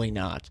 Probably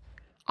not.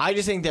 I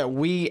just think that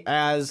we,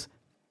 as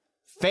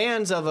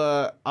fans of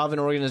an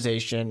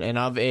organization and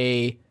of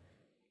a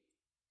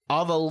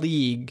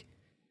league,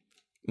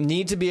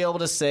 need to be able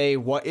to say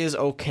what is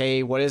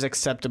okay, what is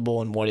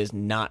acceptable, and what is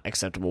not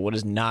acceptable, what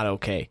is not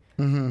okay.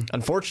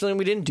 Unfortunately,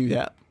 we didn't do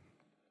that.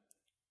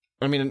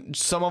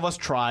 Some of us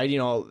tried,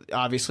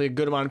 obviously a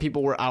good amount of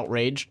people were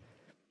outraged,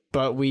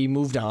 but we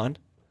moved on.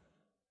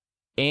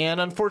 And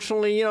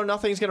unfortunately,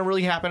 nothing's going to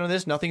really happen on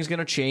this. Nothing's going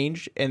to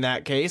change in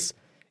that case.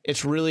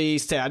 It's really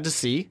sad to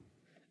see.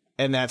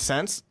 in that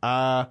sense.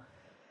 And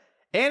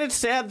it's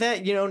sad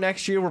that,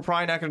 next year we're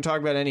probably not going to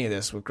talk about any of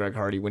this with Greg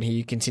Hardy when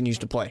he continues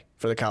to play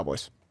for the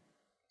Cowboys.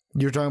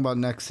 You're talking about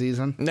next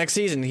season? Next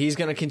season, he's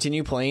going to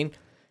continue playing.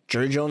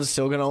 Jerry Jones is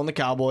still going to own the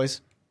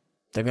Cowboys.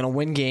 They're going to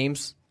win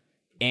games,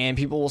 and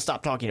people will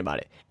stop talking about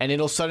it. And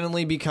it'll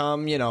suddenly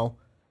become,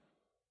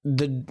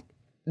 the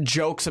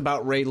jokes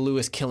about Ray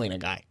Lewis killing a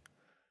guy.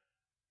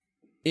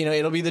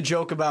 It'll be the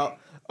joke about,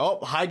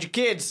 hide your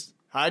kids,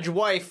 hide your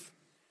wife.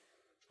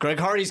 Greg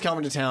Hardy's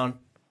coming to town.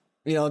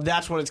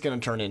 That's what it's going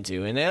to turn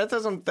into. And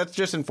that's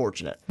just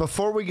unfortunate.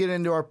 Before we get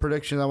into our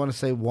predictions, I want to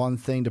say one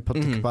thing to put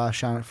the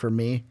kibosh on it for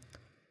me.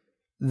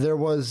 There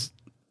was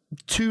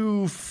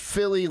 2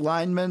 Philly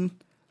linemen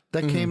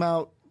that came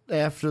out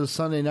after the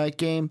Sunday night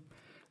game,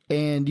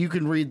 and you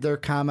can read their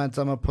comments.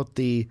 I'm going to put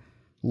the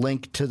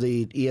link to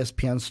the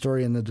ESPN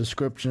story in the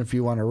description if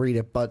you want to read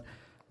it. But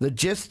the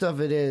gist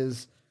of it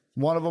is,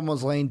 one of them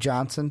was Lane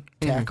Johnson,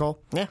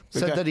 tackle. Yeah,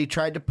 said that he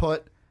tried to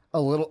put a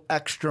little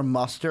extra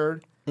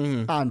mustard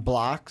on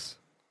blocks.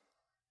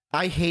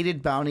 I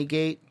hated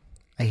Bountygate.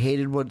 I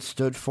hated what it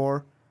stood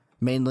for,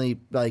 mainly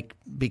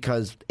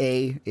because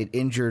A, it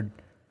injured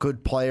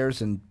good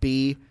players, and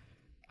B,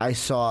 I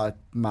saw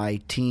my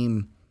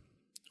team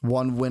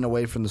 1 win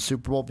away from the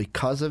Super Bowl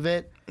because of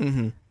it.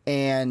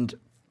 And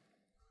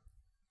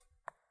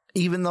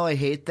even though I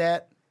hate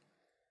that,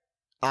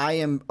 I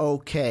am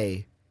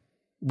okay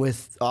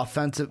with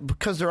offensive,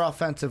 because they're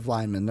offensive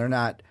linemen. They're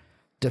not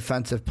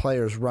defensive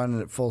players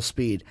running at full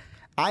speed.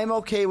 I'm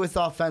okay with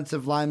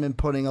offensive linemen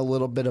putting a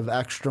little bit of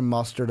extra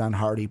mustard on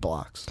Hardy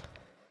blocks.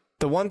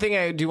 The one thing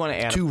I do want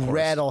to add, to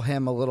rattle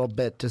him a little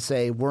bit, to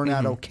say, we're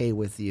not okay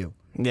with you.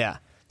 Yeah.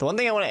 The one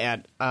thing I want to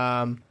add,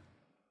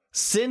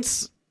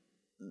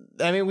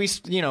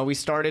 we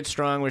started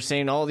strong. We're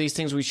saying all these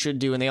things we should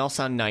do, and they all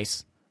sound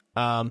nice.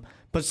 But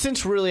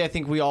since really, I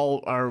think we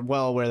all are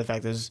well aware of the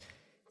fact that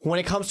when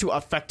it comes to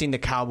affecting the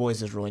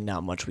Cowboys, there's really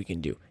not much we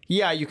can do.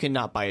 Yeah, you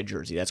cannot buy a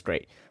jersey. That's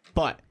great.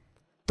 But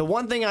the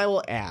one thing I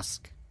will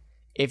ask,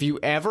 if you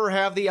ever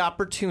have the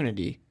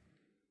opportunity,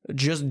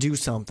 just do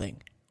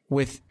something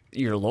with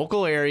your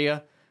local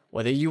area,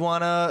 whether you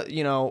want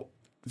to,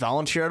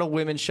 volunteer at a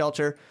women's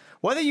shelter,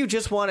 whether you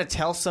just want to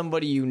tell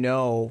somebody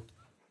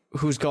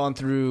who's gone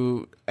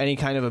through any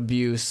kind of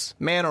abuse,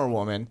 man or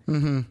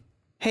woman,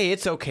 hey,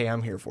 it's okay,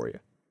 I'm here for you.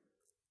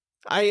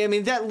 I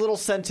mean, that little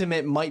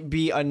sentiment might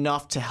be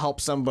enough to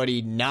help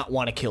somebody not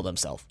want to kill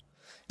themselves.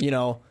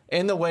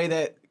 In the way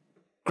that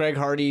Greg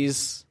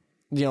Hardy's,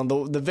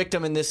 the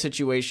victim in this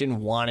situation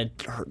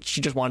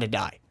she just wanted to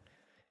die.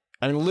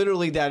 I mean,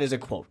 literally, that is a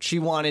quote. She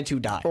wanted to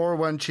die. Or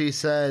when she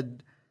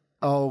said,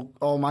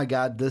 oh my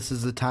God, this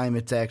is the time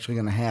it's actually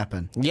going to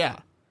happen. Yeah.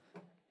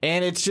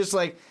 And it's just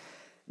like,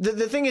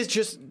 the thing is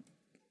just,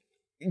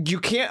 you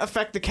can't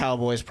affect the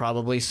Cowboys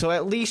probably, so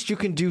at least you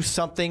can do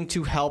something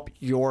to help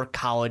your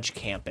college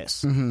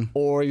campus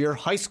or your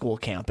high school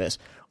campus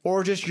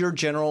or just your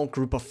general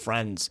group of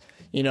friends.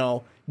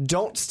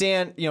 Don't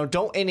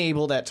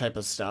enable that type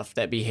of stuff,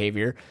 that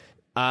behavior.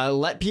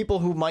 Let people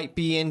who might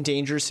be in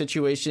dangerous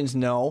situations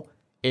know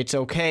it's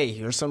okay.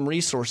 Here's some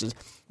resources.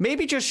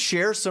 Maybe just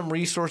share some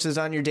resources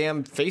on your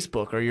damn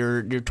Facebook or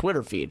your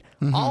Twitter feed.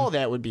 All of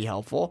that would be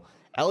helpful,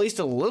 at least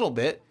a little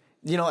bit.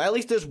 At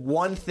least there's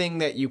one thing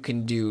that you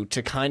can do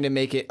to kind of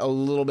make it a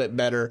little bit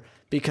better,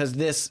 because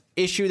this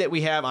issue that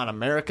we have on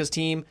America's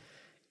team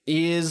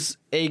is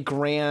a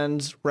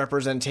grand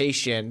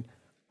representation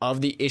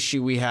of the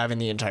issue we have in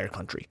the entire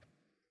country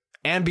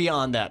and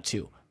beyond that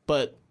too.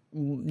 But,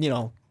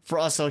 for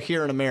us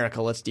here in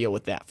America, let's deal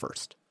with that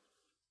first.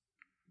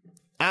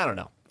 I don't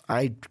know.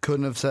 I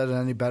couldn't have said it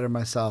any better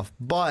myself,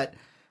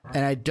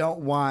 and I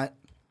don't want,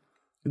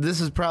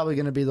 this is probably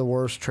going to be the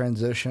worst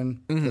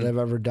transition that I've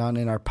ever done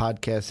in our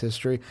podcast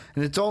history.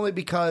 And it's only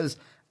because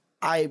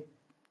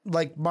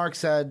like Mark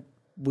said,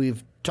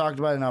 we've talked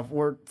about it enough.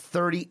 We're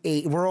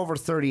over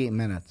 38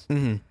 minutes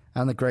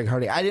on the Greg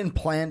Hardy. I didn't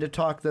plan to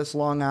talk this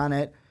long on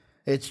it.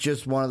 It's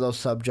just one of those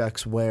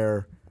subjects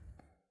where,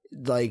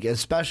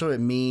 especially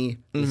with me,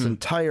 this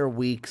entire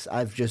weeks,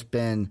 I've just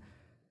been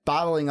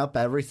bottling up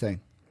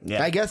everything.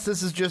 Yeah. I guess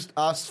this is just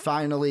us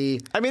finally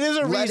there's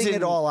a letting reason,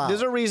 it all out.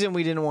 There's a reason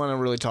we didn't want to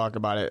really talk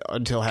about it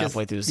until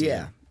halfway through the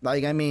season.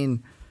 Yeah.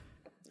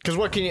 Because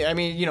what can you,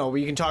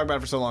 you can talk about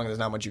it for so long, there's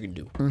not much you can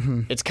do.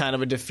 It's kind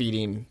of a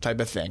defeating type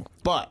of thing.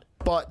 But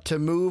to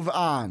move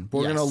on,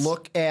 we're going to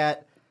look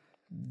at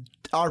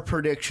our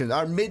predictions,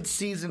 our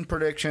mid-season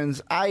predictions.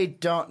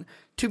 To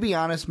be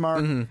honest,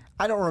 Mark,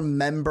 I don't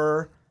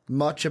remember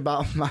much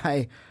about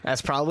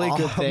that's probably a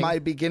good thing. My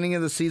beginning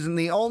of the season.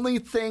 The only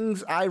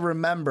things I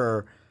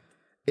remember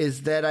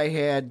is that I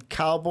had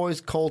Cowboys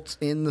Colts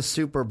in the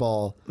Super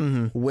Bowl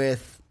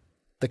with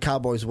the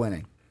Cowboys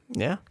winning.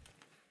 Yeah.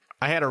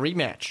 I had a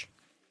rematch.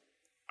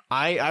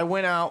 I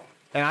went out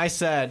and I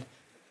said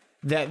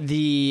that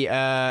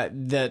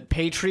the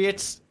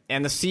Patriots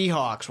and the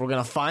Seahawks were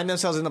going to find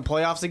themselves in the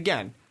playoffs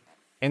again,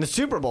 in the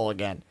Super Bowl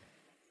again.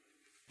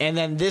 And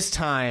then this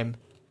time,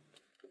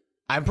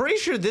 I'm pretty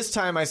sure this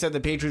time I said the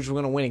Patriots were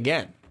going to win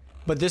again.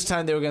 But this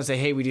time they were going to say,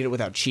 hey, we did it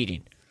without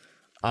cheating.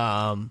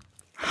 I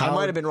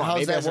might have been wrong.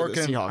 How's Maybe that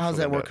working? How's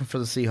that working for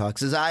the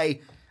Seahawks? As I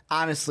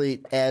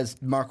honestly,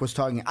 as Mark was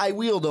talking, I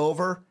wheeled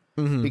over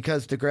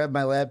because to grab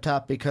my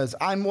laptop because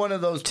I'm one of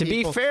those To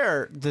people. be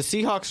fair, the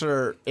Seahawks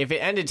are, if it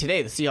ended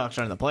today, the Seahawks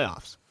are in the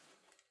playoffs.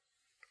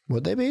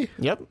 Would they be?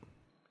 Yep.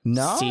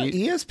 No,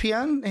 See-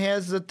 ESPN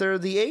has that they're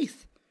the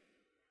 8th.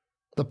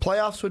 The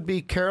playoffs would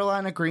be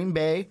Carolina, Green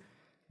Bay,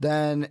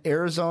 then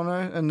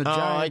Arizona and the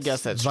Giants. I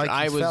guess that's true.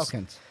 Vikings,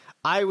 Falcons.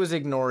 I was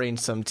ignoring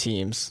some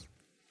teams.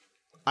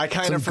 I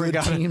kind Some of good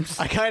forgot. teams.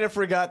 I kind of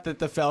forgot that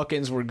the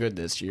Falcons were good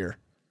this year,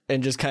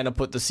 and just kind of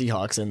put the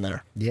Seahawks in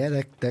there.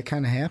 Yeah, that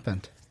kind of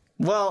happened.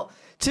 Well,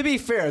 to be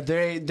fair,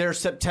 they're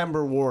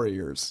September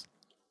Warriors.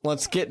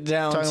 Let's get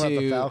down Talking to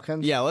about the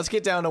Falcons? Yeah, let's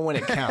get down to when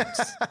it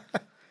counts.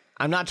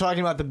 I'm not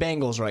talking about the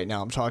Bengals right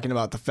now. I'm talking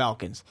about the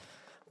Falcons.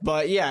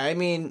 But yeah, I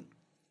mean,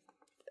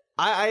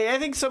 I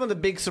think some of the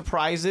big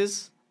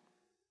surprises.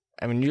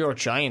 I mean, New York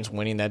Giants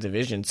winning that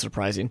division,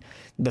 surprising.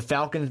 The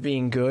Falcons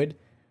being good.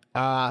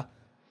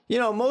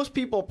 Most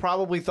people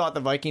probably thought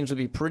the Vikings would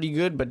be pretty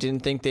good, but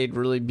didn't think they'd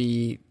really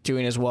be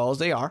doing as well as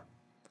they are.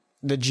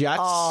 The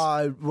Jets.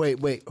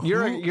 Wait.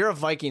 You're a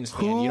Vikings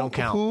fan. You don't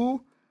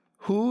count.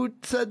 Who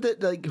said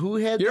that? Like, who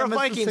had? You're a them as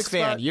the Vikings sixth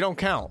fan. spot? You don't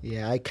count.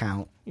 Yeah, I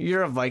count.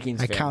 You're a Vikings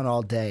I fan. count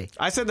all day.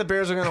 I said the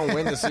Bears are going to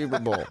win the Super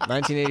Bowl,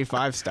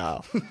 1985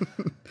 style.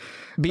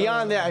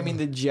 Beyond that, I mean,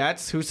 the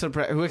Jets, who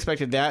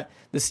expected that?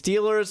 The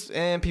Steelers,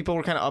 and people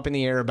were kind of up in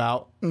the air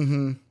about.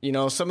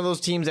 Mm-hmm. Some of those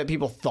teams that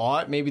people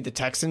thought, maybe the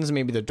Texans,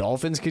 maybe the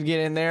Dolphins could get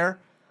in there.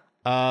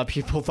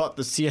 People thought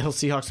the Seattle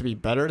Seahawks would be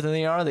better than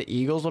they are. The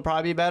Eagles will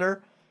probably be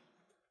better.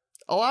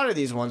 A lot of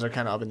these ones are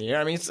kind of up in the air.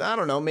 I mean, I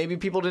don't know. Maybe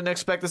people didn't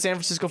expect the San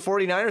Francisco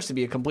 49ers to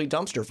be a complete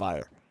dumpster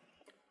fire.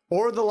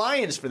 Or the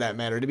Lions, for that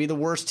matter, to be the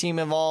worst team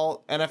of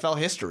all NFL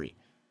history.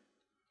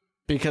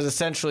 Because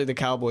essentially the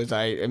Cowboys,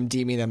 I am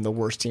deeming them the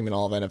worst team in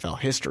all of NFL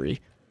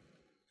history.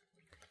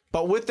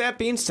 But with that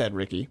being said,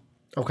 Ricky.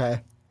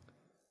 Okay.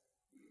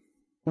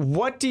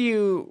 What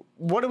do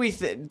we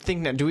think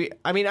now?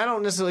 I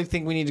don't necessarily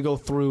think we need to go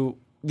through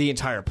the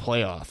entire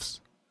playoffs.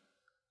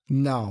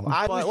 No,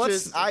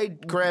 I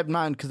grabbed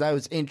mine because I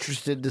was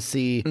interested to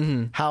see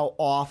how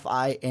off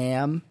I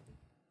am,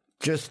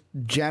 just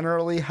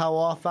generally how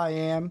off I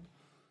am,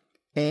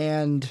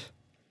 and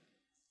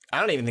I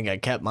don't even think I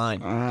kept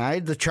mine. I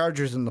had the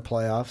Chargers in the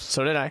playoffs.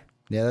 So did I.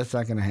 Yeah, that's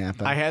not going to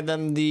happen. I had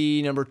them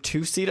the number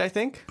 2 seed, I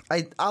think.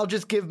 I'll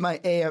just give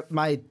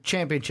my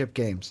championship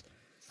games.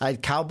 I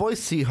had Cowboys,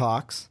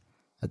 Seahawks.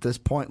 At this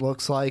point,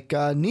 looks like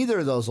neither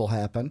of those will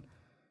happen.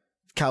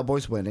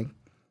 Cowboys winning.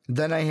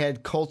 Then I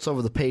had Colts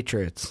over the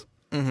Patriots.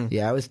 Mm-hmm.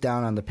 Yeah, I was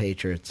down on the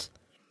Patriots.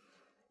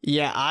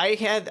 Yeah,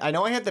 I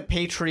know I had the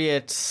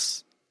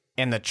Patriots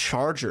and the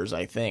Chargers,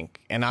 I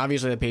think. And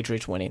obviously the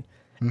Patriots winning.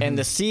 Mm-hmm. And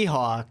the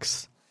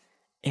Seahawks.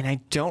 And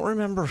I don't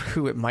remember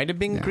who. It might have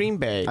been Green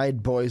Bay. I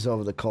had boys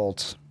over the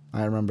Colts.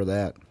 I remember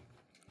that.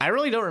 I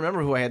really don't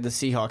remember who I had the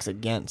Seahawks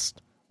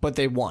against. But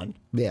they won.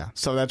 Yeah.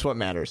 So that's what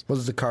matters.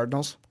 Was it the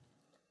Cardinals?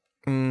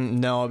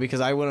 No, because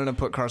I wouldn't have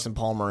put Carson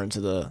Palmer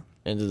into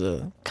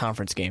the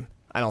conference game.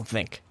 I don't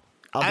think.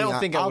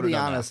 I'll be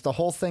honest. The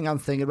whole thing I'm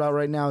thinking about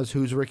right now is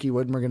who's Ricky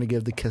Whitmer going to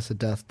give the kiss of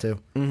death to.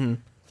 Mm-hmm.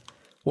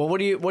 Well, what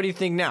do you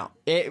think now?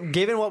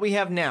 Given what we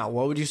have now,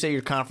 what would you say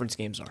your conference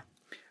games are?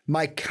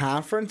 My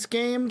conference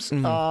games,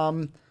 if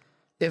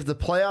the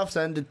playoffs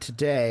ended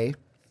today,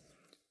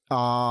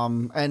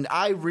 and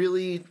I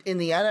really, in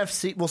the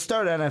NFC, we'll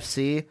start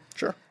NFC.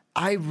 Sure.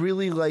 I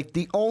really like,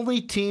 the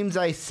only teams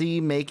I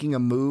see making a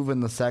move in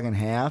the second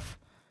half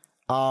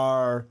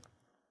are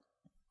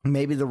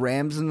maybe the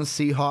Rams and the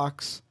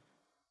Seahawks.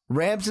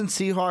 Rams and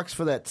Seahawks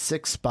for that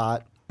 6th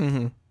spot.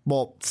 Mm-hmm.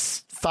 Well,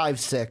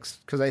 5-6,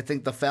 because I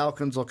think the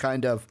Falcons will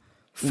kind of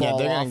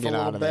fall off a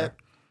little bit. There.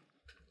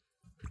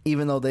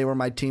 Even though they were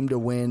my team to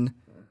win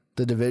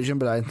the division,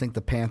 but I didn't think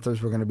the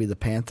Panthers were going to be the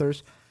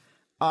Panthers.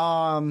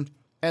 And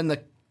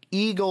the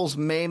Eagles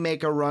may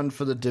make a run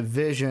for the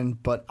division,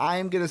 but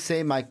I'm going to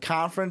say my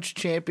conference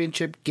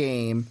championship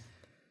game,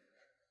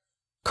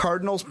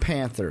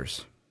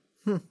 Cardinals-Panthers.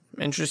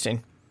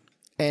 Interesting.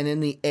 And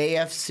in the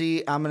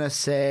AFC, I'm going to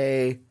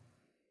say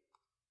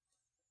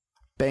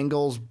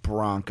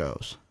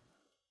Bengals-Broncos.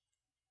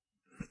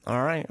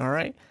 All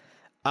right.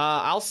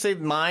 I'll say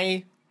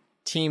my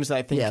teams that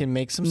I think can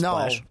make some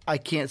splash. No, I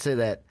can't say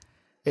that.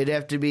 It'd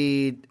have to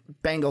be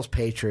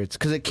Bengals-Patriots,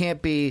 because it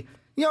can't be,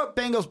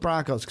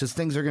 Bengals-Broncos, because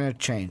things are going to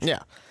change.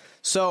 Yeah.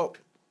 So,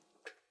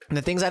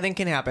 the things I think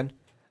can happen,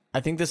 I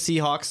think the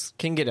Seahawks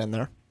can get in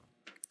there.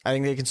 I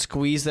think they can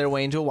squeeze their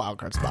way into a wild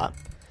card spot.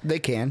 They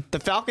can. The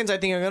Falcons, I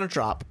think, are going to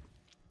drop.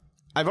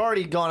 I've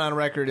already gone on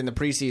record in the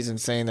preseason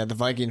saying that the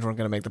Vikings weren't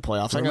going to make the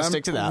playoffs. I'm going to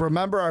stick to that.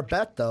 Remember our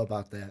bet, though,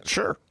 about that.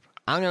 Sure.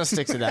 I'm going to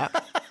stick to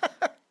that.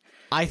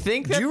 I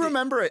think that... Do you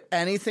remember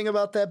anything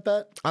about that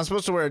bet? I'm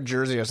supposed to wear a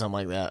jersey or something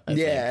like that. I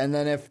think. And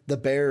then if the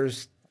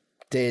Bears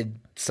did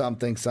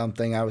something,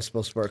 I was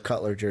supposed to wear a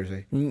Cutler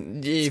jersey.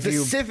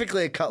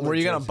 Specifically a Cutler jersey. Were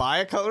you going to buy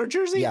a Cutler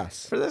jersey?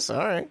 Yes. For this?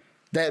 All right.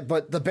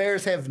 But the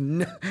Bears have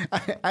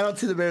I don't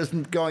see the Bears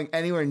going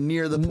anywhere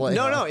near the playoffs.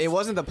 No, it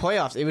wasn't the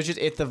playoffs. It was just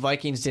if the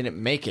Vikings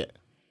didn't make it.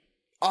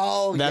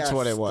 Oh, that's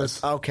what it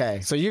was.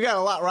 Okay. So you got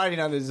a lot riding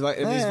on these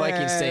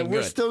Vikings staying good.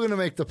 We're still going to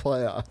make the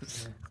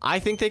playoffs. I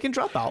think they can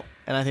drop out,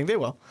 and I think they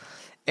will.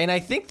 And I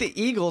think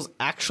the Eagles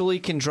actually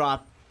can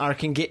drop or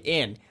can get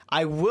in.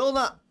 I will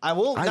not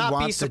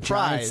be surprised. The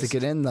Giants to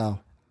get in, though.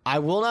 I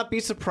will not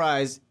be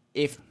surprised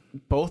if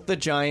both the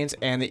Giants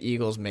and the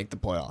Eagles make the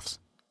playoffs.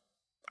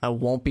 I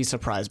won't be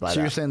surprised by that.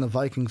 So you're saying the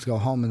Vikings go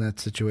home in that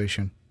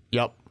situation?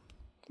 Yep.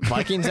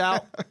 Vikings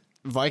out.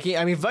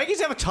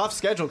 Vikings have a tough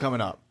schedule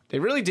coming up. They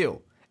really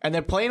do. And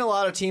they're playing a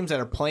lot of teams that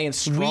are playing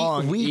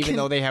strong, even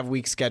though they have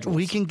weak schedules.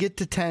 We can get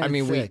to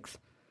 10-6.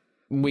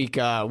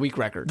 Weak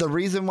records. The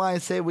reason why I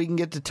say we can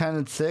get to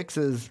 10-6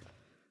 is,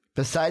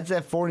 besides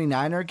that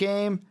 49er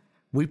game,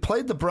 we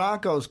played the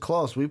Broncos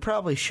close. We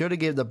probably should have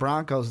given the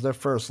Broncos their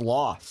first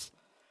loss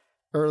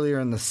earlier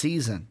in the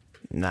season.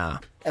 Nah.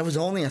 It was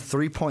only a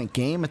 3-point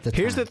game at the time.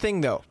 Here's the thing,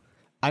 though.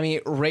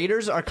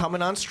 Raiders are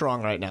coming on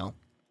strong right now.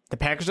 The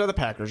Packers are the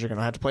Packers. You're going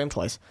to have to play them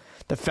twice.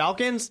 The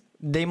Falcons,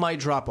 they might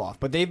drop off,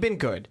 but they've been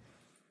good.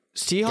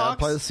 Seahawks. Got to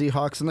play the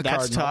Seahawks and the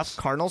Cardinals. That's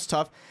tough. Cardinals,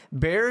 tough.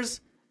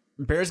 Bears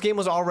game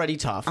was already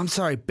tough. I'm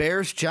sorry.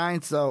 Bears,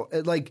 Giants, though.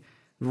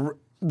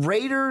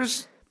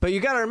 Raiders. But you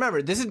got to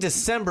remember, this is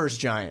December's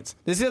Giants.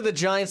 These are the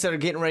Giants that are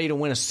getting ready to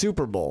win a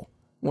Super Bowl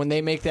when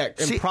they make that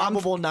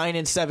improbable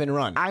 9-7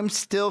 run. I'm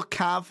still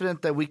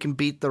confident that we can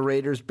beat the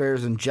Raiders,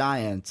 Bears, and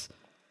Giants.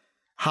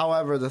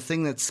 However, the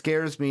thing that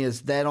scares me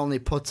is that only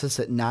puts us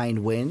at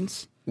 9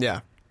 wins.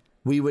 Yeah.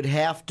 We would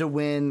have to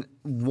win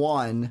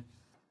one.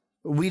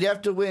 We'd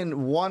have to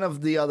win one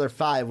of the other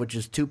 5, which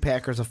is 2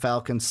 Packers, a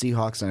Falcon,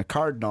 Seahawks, and a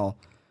Cardinal.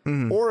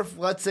 Mm-hmm. Or if,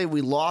 let's say,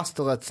 we lost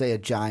to, let's say, a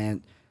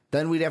Giant,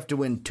 then we'd have to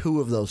win 2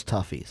 of those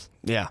toughies.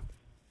 Yeah.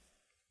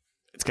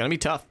 It's going to be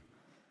tough.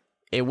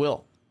 It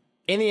will.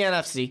 In the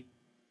NFC,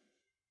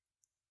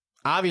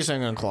 obviously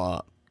I'm going to claw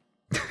up.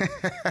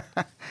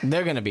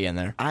 They're going to be in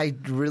there. I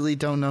really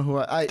don't know who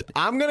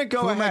I'm going to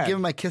go ahead. Who am I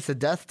giving my kiss of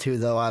death to,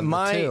 though, on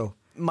the 2?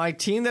 My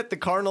team that the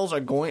Cardinals are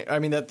going...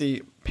 that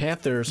the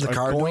Panthers are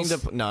going to...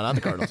 No, not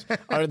the Cardinals.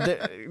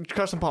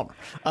 Carson Palmer.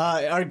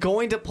 Are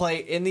going to play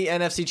in the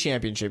NFC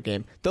Championship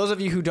game. Those of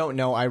you who don't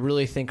know, I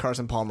really think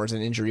Carson Palmer is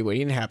an injury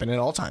waiting to happen at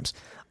all times.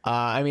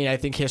 I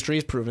think history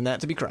has proven that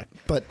to be correct.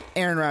 But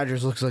Aaron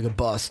Rodgers looks like a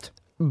bust.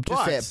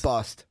 Just say it,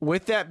 bust.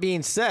 With that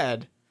being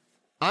said,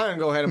 I'm going to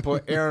go ahead and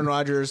put Aaron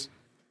Rodgers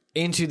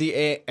into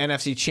the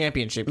NFC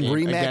Championship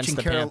game against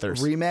the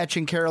Panthers. Rematch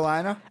in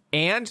Carolina.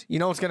 And you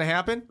know what's going to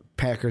happen?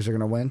 Packers are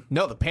going to win.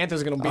 No, the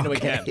Panthers are going to beat them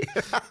again.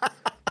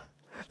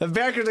 The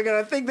Packers are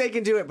going to think they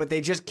can do it, but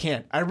they just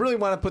can't. I really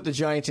want to put the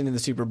Giants into the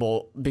Super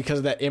Bowl because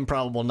of that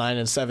improbable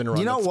 9-7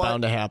 run that's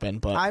bound to happen.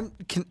 But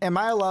am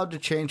I allowed to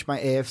change my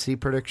AFC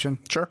prediction?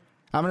 Sure.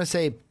 I'm going to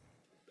say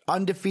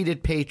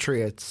undefeated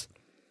Patriots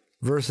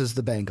versus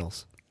the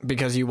Bengals.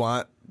 Because you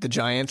want the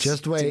Giants to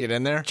get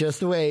in there?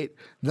 Just wait.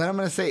 Then I'm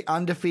going to say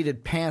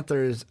undefeated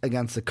Panthers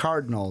against the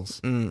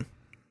Cardinals.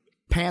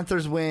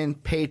 Panthers win.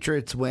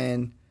 Patriots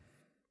win.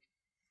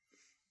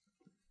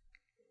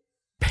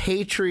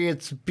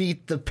 Patriots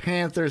beat the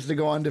Panthers to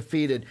go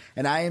undefeated.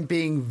 And I am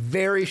being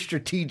very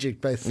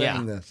strategic by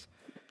saying this.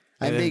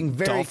 I'm being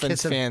very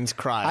Dolphins fans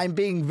cry. I'm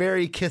being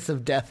very kiss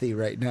of deathy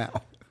right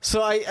now.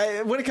 So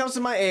I when it comes to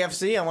my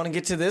AFC, I want to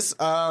get to this.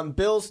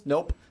 Bills,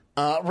 nope.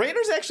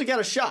 Raiders actually got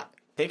a shot.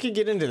 They could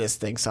get into this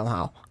thing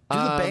somehow. Do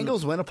the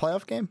Bengals win a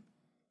playoff game?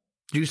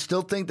 Do you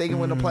still think they can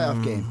win a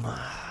playoff game?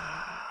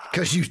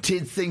 Because you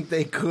did think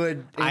they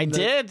could. I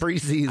did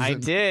preseason. I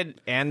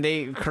did, and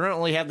they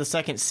currently have the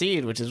 2nd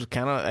seed, which is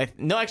kind of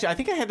no. Actually, I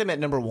think I had them at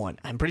number 1.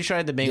 I'm pretty sure I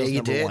had the Bengals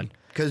number 1.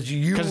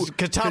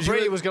 Because Tom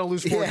Brady was going to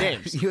lose 4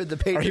 games. You had the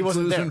Patriots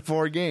losing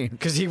 4 games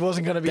because he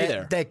wasn't going to be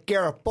there. That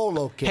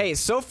Garoppolo kid. Hey,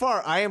 so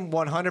far I am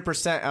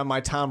 100% on my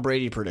Tom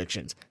Brady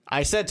predictions.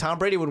 I said Tom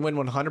Brady would win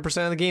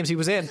 100% of the games he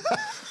was in,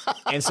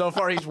 and so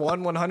far he's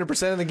won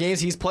 100% of the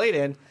games he's played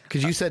in.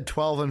 Because you said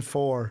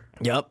 12-4.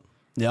 Yep.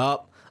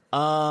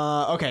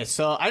 Okay,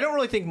 so I don't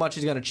really think much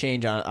is going to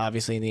change,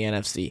 obviously, in the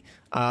NFC.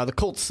 The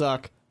Colts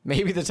suck.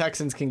 Maybe the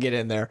Texans can get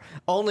in there,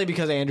 only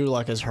because Andrew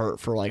Luck is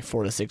hurt for like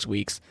 4 to 6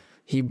 weeks.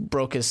 He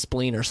broke his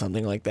spleen or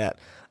something like that.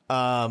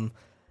 Not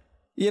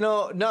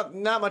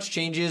much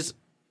changes,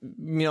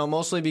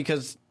 mostly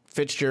because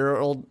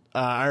Fitzmagic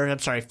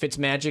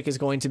is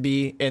going to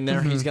be in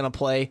there. He's going to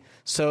play,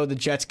 so the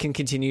Jets can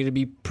continue to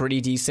be pretty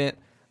decent.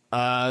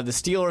 The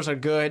Steelers are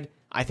good.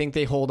 I think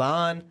they hold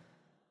on.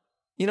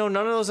 None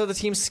of those other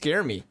teams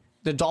scare me.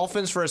 The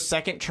Dolphins for a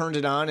second turned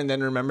it on and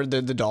then remembered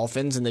the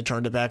Dolphins and they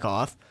turned it back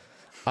off.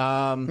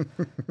 The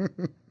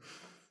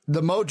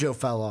mojo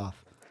fell off.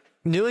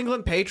 New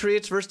England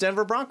Patriots versus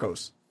Denver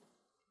Broncos.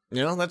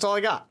 That's all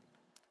I got.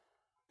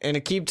 And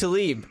Aqib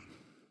Talib.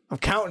 I'm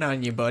counting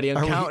on you, buddy.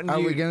 Are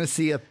we going to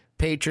see a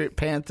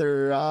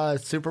Patriot-Panther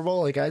Super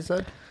Bowl, like I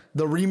said?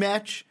 The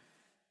rematch?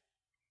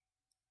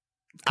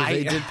 Because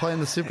they did play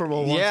in the Super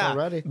Bowl once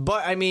already.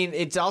 But,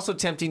 it's also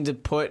tempting to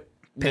put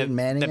the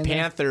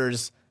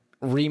Panthers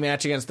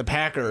rematch against the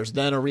Packers,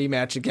 then a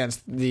rematch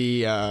against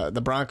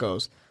the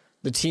Broncos.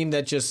 The team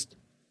that just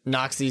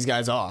knocks these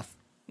guys off.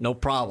 No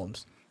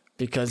problems.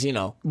 Because,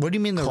 What do you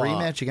mean the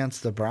rematch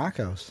against the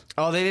Broncos?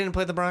 Oh, they didn't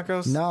play the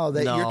Broncos? No,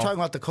 you're talking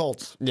about the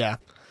Colts. Yeah.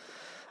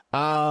 You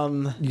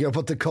got to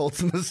put the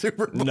Colts in the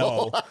Super Bowl.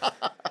 No.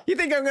 You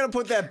think I'm going to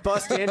put that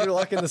bust Andrew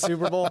Luck in the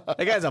Super Bowl?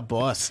 That guy's a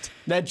bust.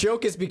 That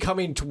joke is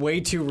becoming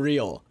way too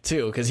real,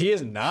 too, because he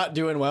is not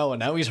doing well, and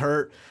now he's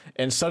hurt,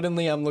 and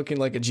suddenly I'm looking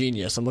like a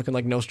genius. I'm looking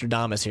like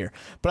Nostradamus here.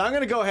 But I'm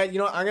going to go ahead.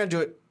 I'm going to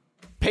do it.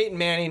 Peyton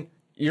Manning,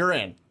 you're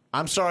in.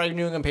 I'm sorry,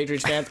 New England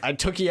Patriots fans. I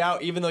took you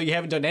out, even though you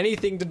haven't done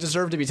anything to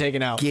deserve to be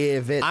taken out.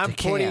 I'm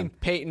putting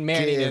Peyton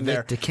Manning in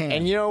there. To Cam.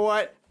 And you know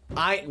what?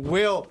 I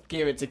will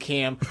give it to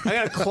Cam. I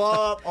got to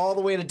claw up all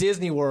the way to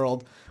Disney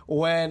World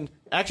when...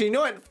 Actually, you know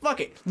what? Fuck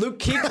it. Luke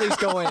Kuechly's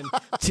going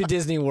to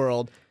Disney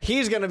World.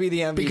 He's going to be the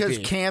MVP. Because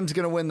Cam's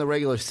going to win the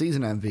regular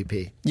season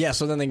MVP. Yeah,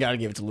 so then they got to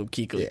give it to Luke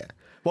Kuechly. Yeah.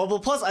 Well,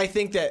 but plus I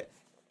think that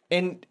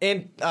in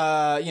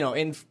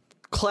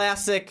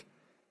classic,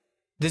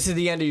 this is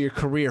the end of your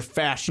career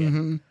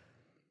fashion,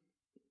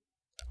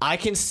 I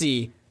can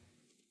see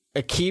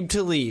Aqib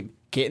Talib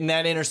getting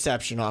that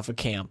interception off of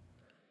Cam.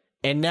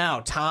 And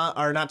now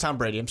not Tom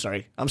Brady, I'm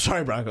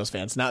sorry, Broncos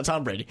fans, not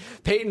Tom Brady.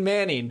 Peyton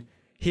Manning,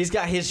 he's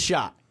got his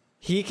shot.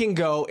 He can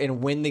go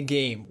and win the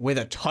game with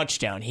a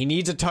touchdown. He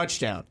needs a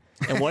touchdown.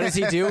 And what does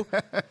he do?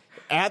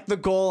 At the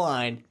goal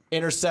line,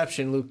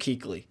 interception, Luke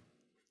Kuechly.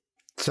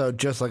 So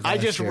just like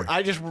last year.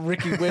 I just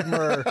Ricky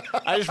Widmer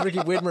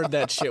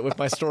that shit with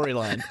my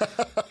storyline.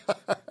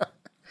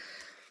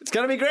 It's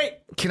going to be great.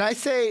 Can I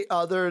say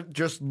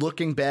just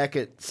looking back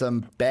at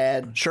some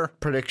bad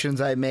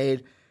predictions I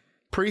made?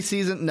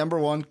 Preseason, number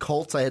 1,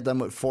 Colts, I had them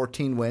with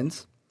 14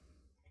 wins.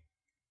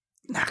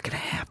 Not going to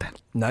happen.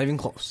 Not even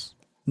close.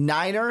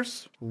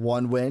 Niners,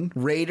 1 win.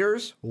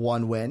 Raiders,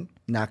 1 win.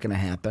 Not going to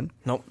happen.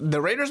 Nope. The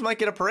Raiders might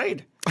get a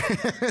parade.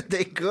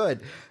 They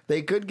could.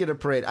 They could get a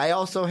parade. I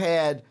also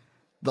had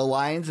the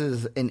Lions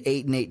as an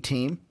 8-8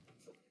 team.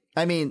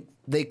 I mean,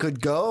 they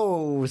could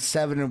go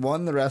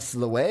 7-1 the rest of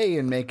the way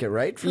and make it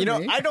right for me.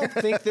 I don't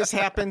think this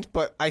happened,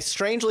 but I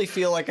strangely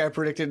feel like I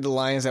predicted the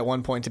Lions at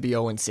one point to be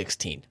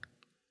 0-16.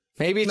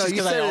 Maybe it's just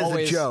because I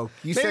always joke.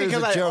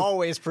 I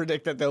always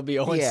predict that they'll be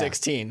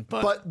 0-16.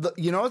 But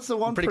it's the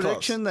one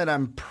prediction that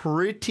I'm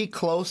pretty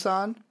close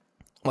on.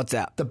 What's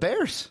that? The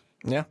Bears.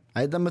 Yeah,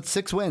 I had them at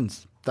 6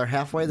 wins. They're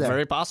halfway there.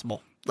 Very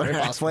possible. They're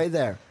halfway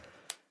there.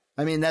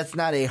 I mean, that's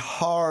not a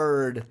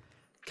hard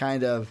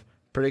kind of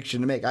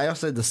prediction to make. I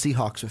also had the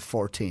Seahawks with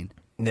 14.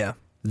 Yeah,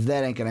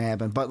 that ain't gonna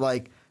happen. But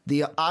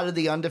out of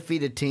the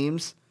undefeated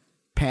teams,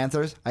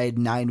 Panthers, I had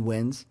 9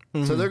 wins.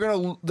 So they're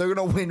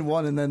gonna win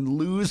 1 and then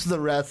lose the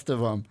rest of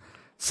them,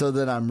 so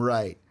that I'm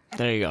right.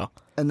 There you go.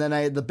 And then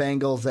I had the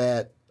Bengals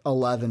at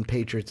 11,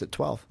 Patriots at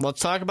 12.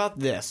 Let's talk about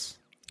this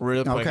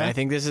real quick. Okay. I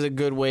think this is a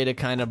good way to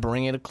kind of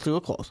bring it to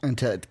a close and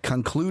to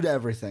conclude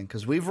everything,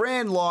 because we've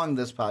ran long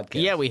this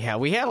podcast. Yeah, we have.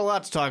 We had a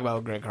lot to talk about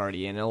with Greg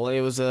Hardy, and it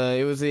was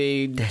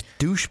a that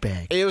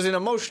douchebag. It was an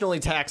emotionally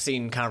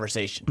taxing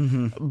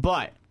conversation.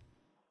 But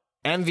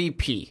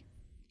MVP.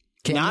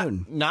 Cam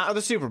Newton. Not of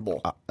the Super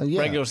Bowl.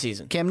 Regular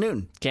season. Cam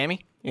Newton.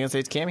 Cammy? You going to say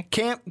it's Cammy?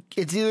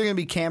 It's either going to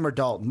be Cam or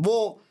Dalton.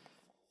 Well,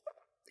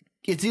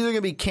 it's either going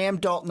to be Cam,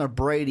 Dalton, or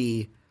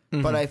Brady,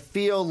 but I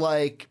feel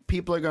like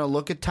people are going to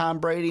look at Tom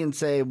Brady and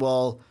say,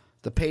 well,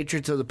 the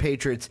Patriots are the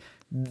Patriots.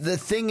 The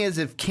thing is,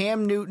 if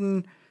Cam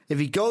Newton, if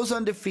he goes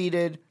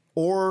undefeated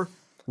or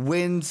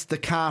wins the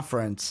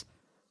conference,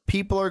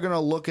 people are going to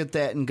look at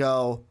that and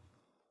go,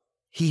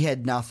 he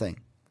had nothing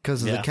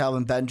because of the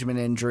Kelvin Benjamin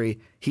injury.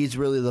 He's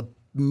really the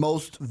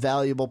most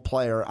valuable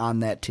player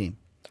on that team.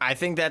 I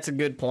think that's a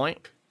good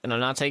point, and I'm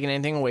not taking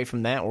anything away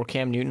from that or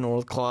Cam Newton or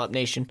the Claw Up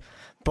Nation,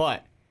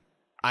 but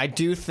I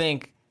do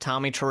think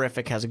Tommy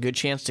Terrific has a good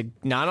chance to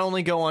not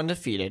only go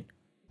undefeated,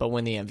 but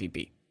win the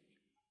MVP.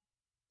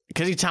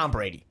 Because he's Tom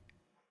Brady.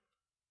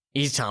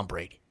 He's Tom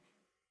Brady.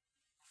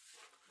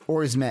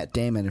 Or he's Matt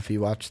Damon, if you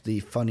watch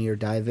the Funny or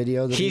Die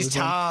video. He's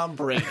Tom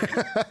Brady.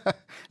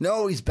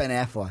 No, he's Ben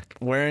Affleck.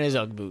 Wearing his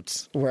Ugg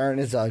boots.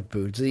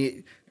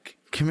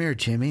 Come here,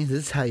 Jimmy.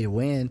 This is how you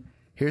win.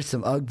 Here's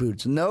some Ugg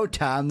boots. No,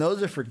 Tom,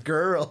 those are for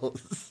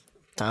girls.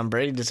 Tom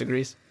Brady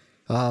disagrees.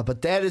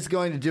 But that is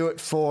going to do it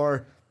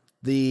for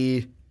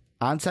the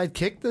onside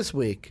kick this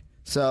week.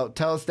 So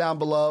tell us down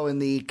below in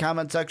the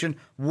comment section,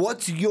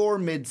 what's your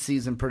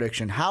midseason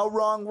prediction? How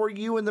wrong were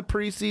you in the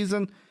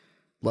preseason?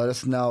 Let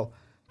us know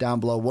down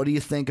below. What do you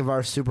think of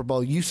our Super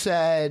Bowl? You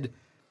said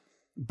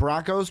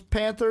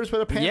Broncos-Panthers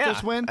with a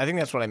Panthers win? I think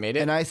that's what I made it.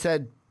 And I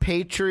said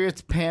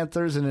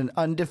Patriots-Panthers in an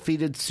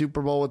undefeated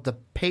Super Bowl with the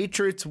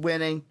Patriots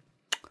winning.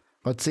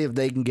 Let's see if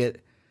they can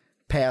get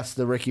past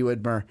the Ricky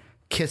Widmer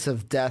kiss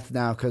of death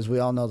now, because we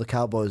all know the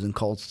Cowboys and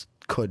Colts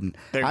couldn't.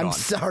 I'm gone.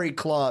 Sorry,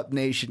 Claw Up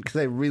Nation, because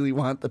I really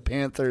want the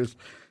Panthers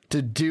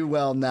to do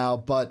well now,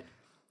 but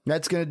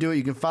that's going to do it.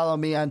 You can follow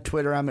me on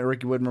Twitter. I'm at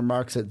Ricky Widmer.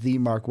 Mark's at the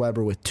Mark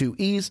Weber with 2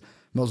 E's.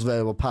 Most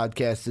Valuable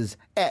Podcast is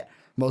at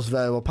Most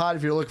Valuable Pod.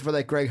 If you're looking for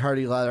that Greg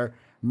Hardy letter,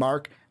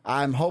 Mark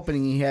I'm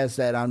hoping he has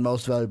that on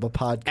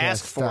mostvaluablepodcast.com.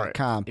 Ask for it.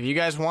 If you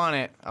guys want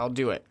it, I'll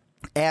do it.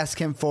 Ask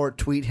him for it,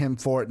 tweet him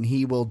for it, and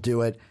he will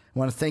do it. I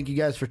want to thank you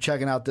guys for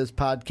checking out this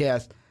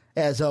podcast.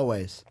 As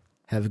always,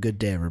 have a good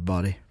day,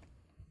 everybody.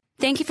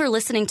 Thank you for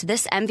listening to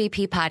this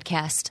MVP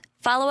podcast.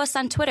 Follow us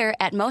on Twitter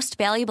at Most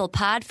Valuable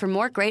Pod for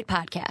more great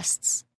podcasts.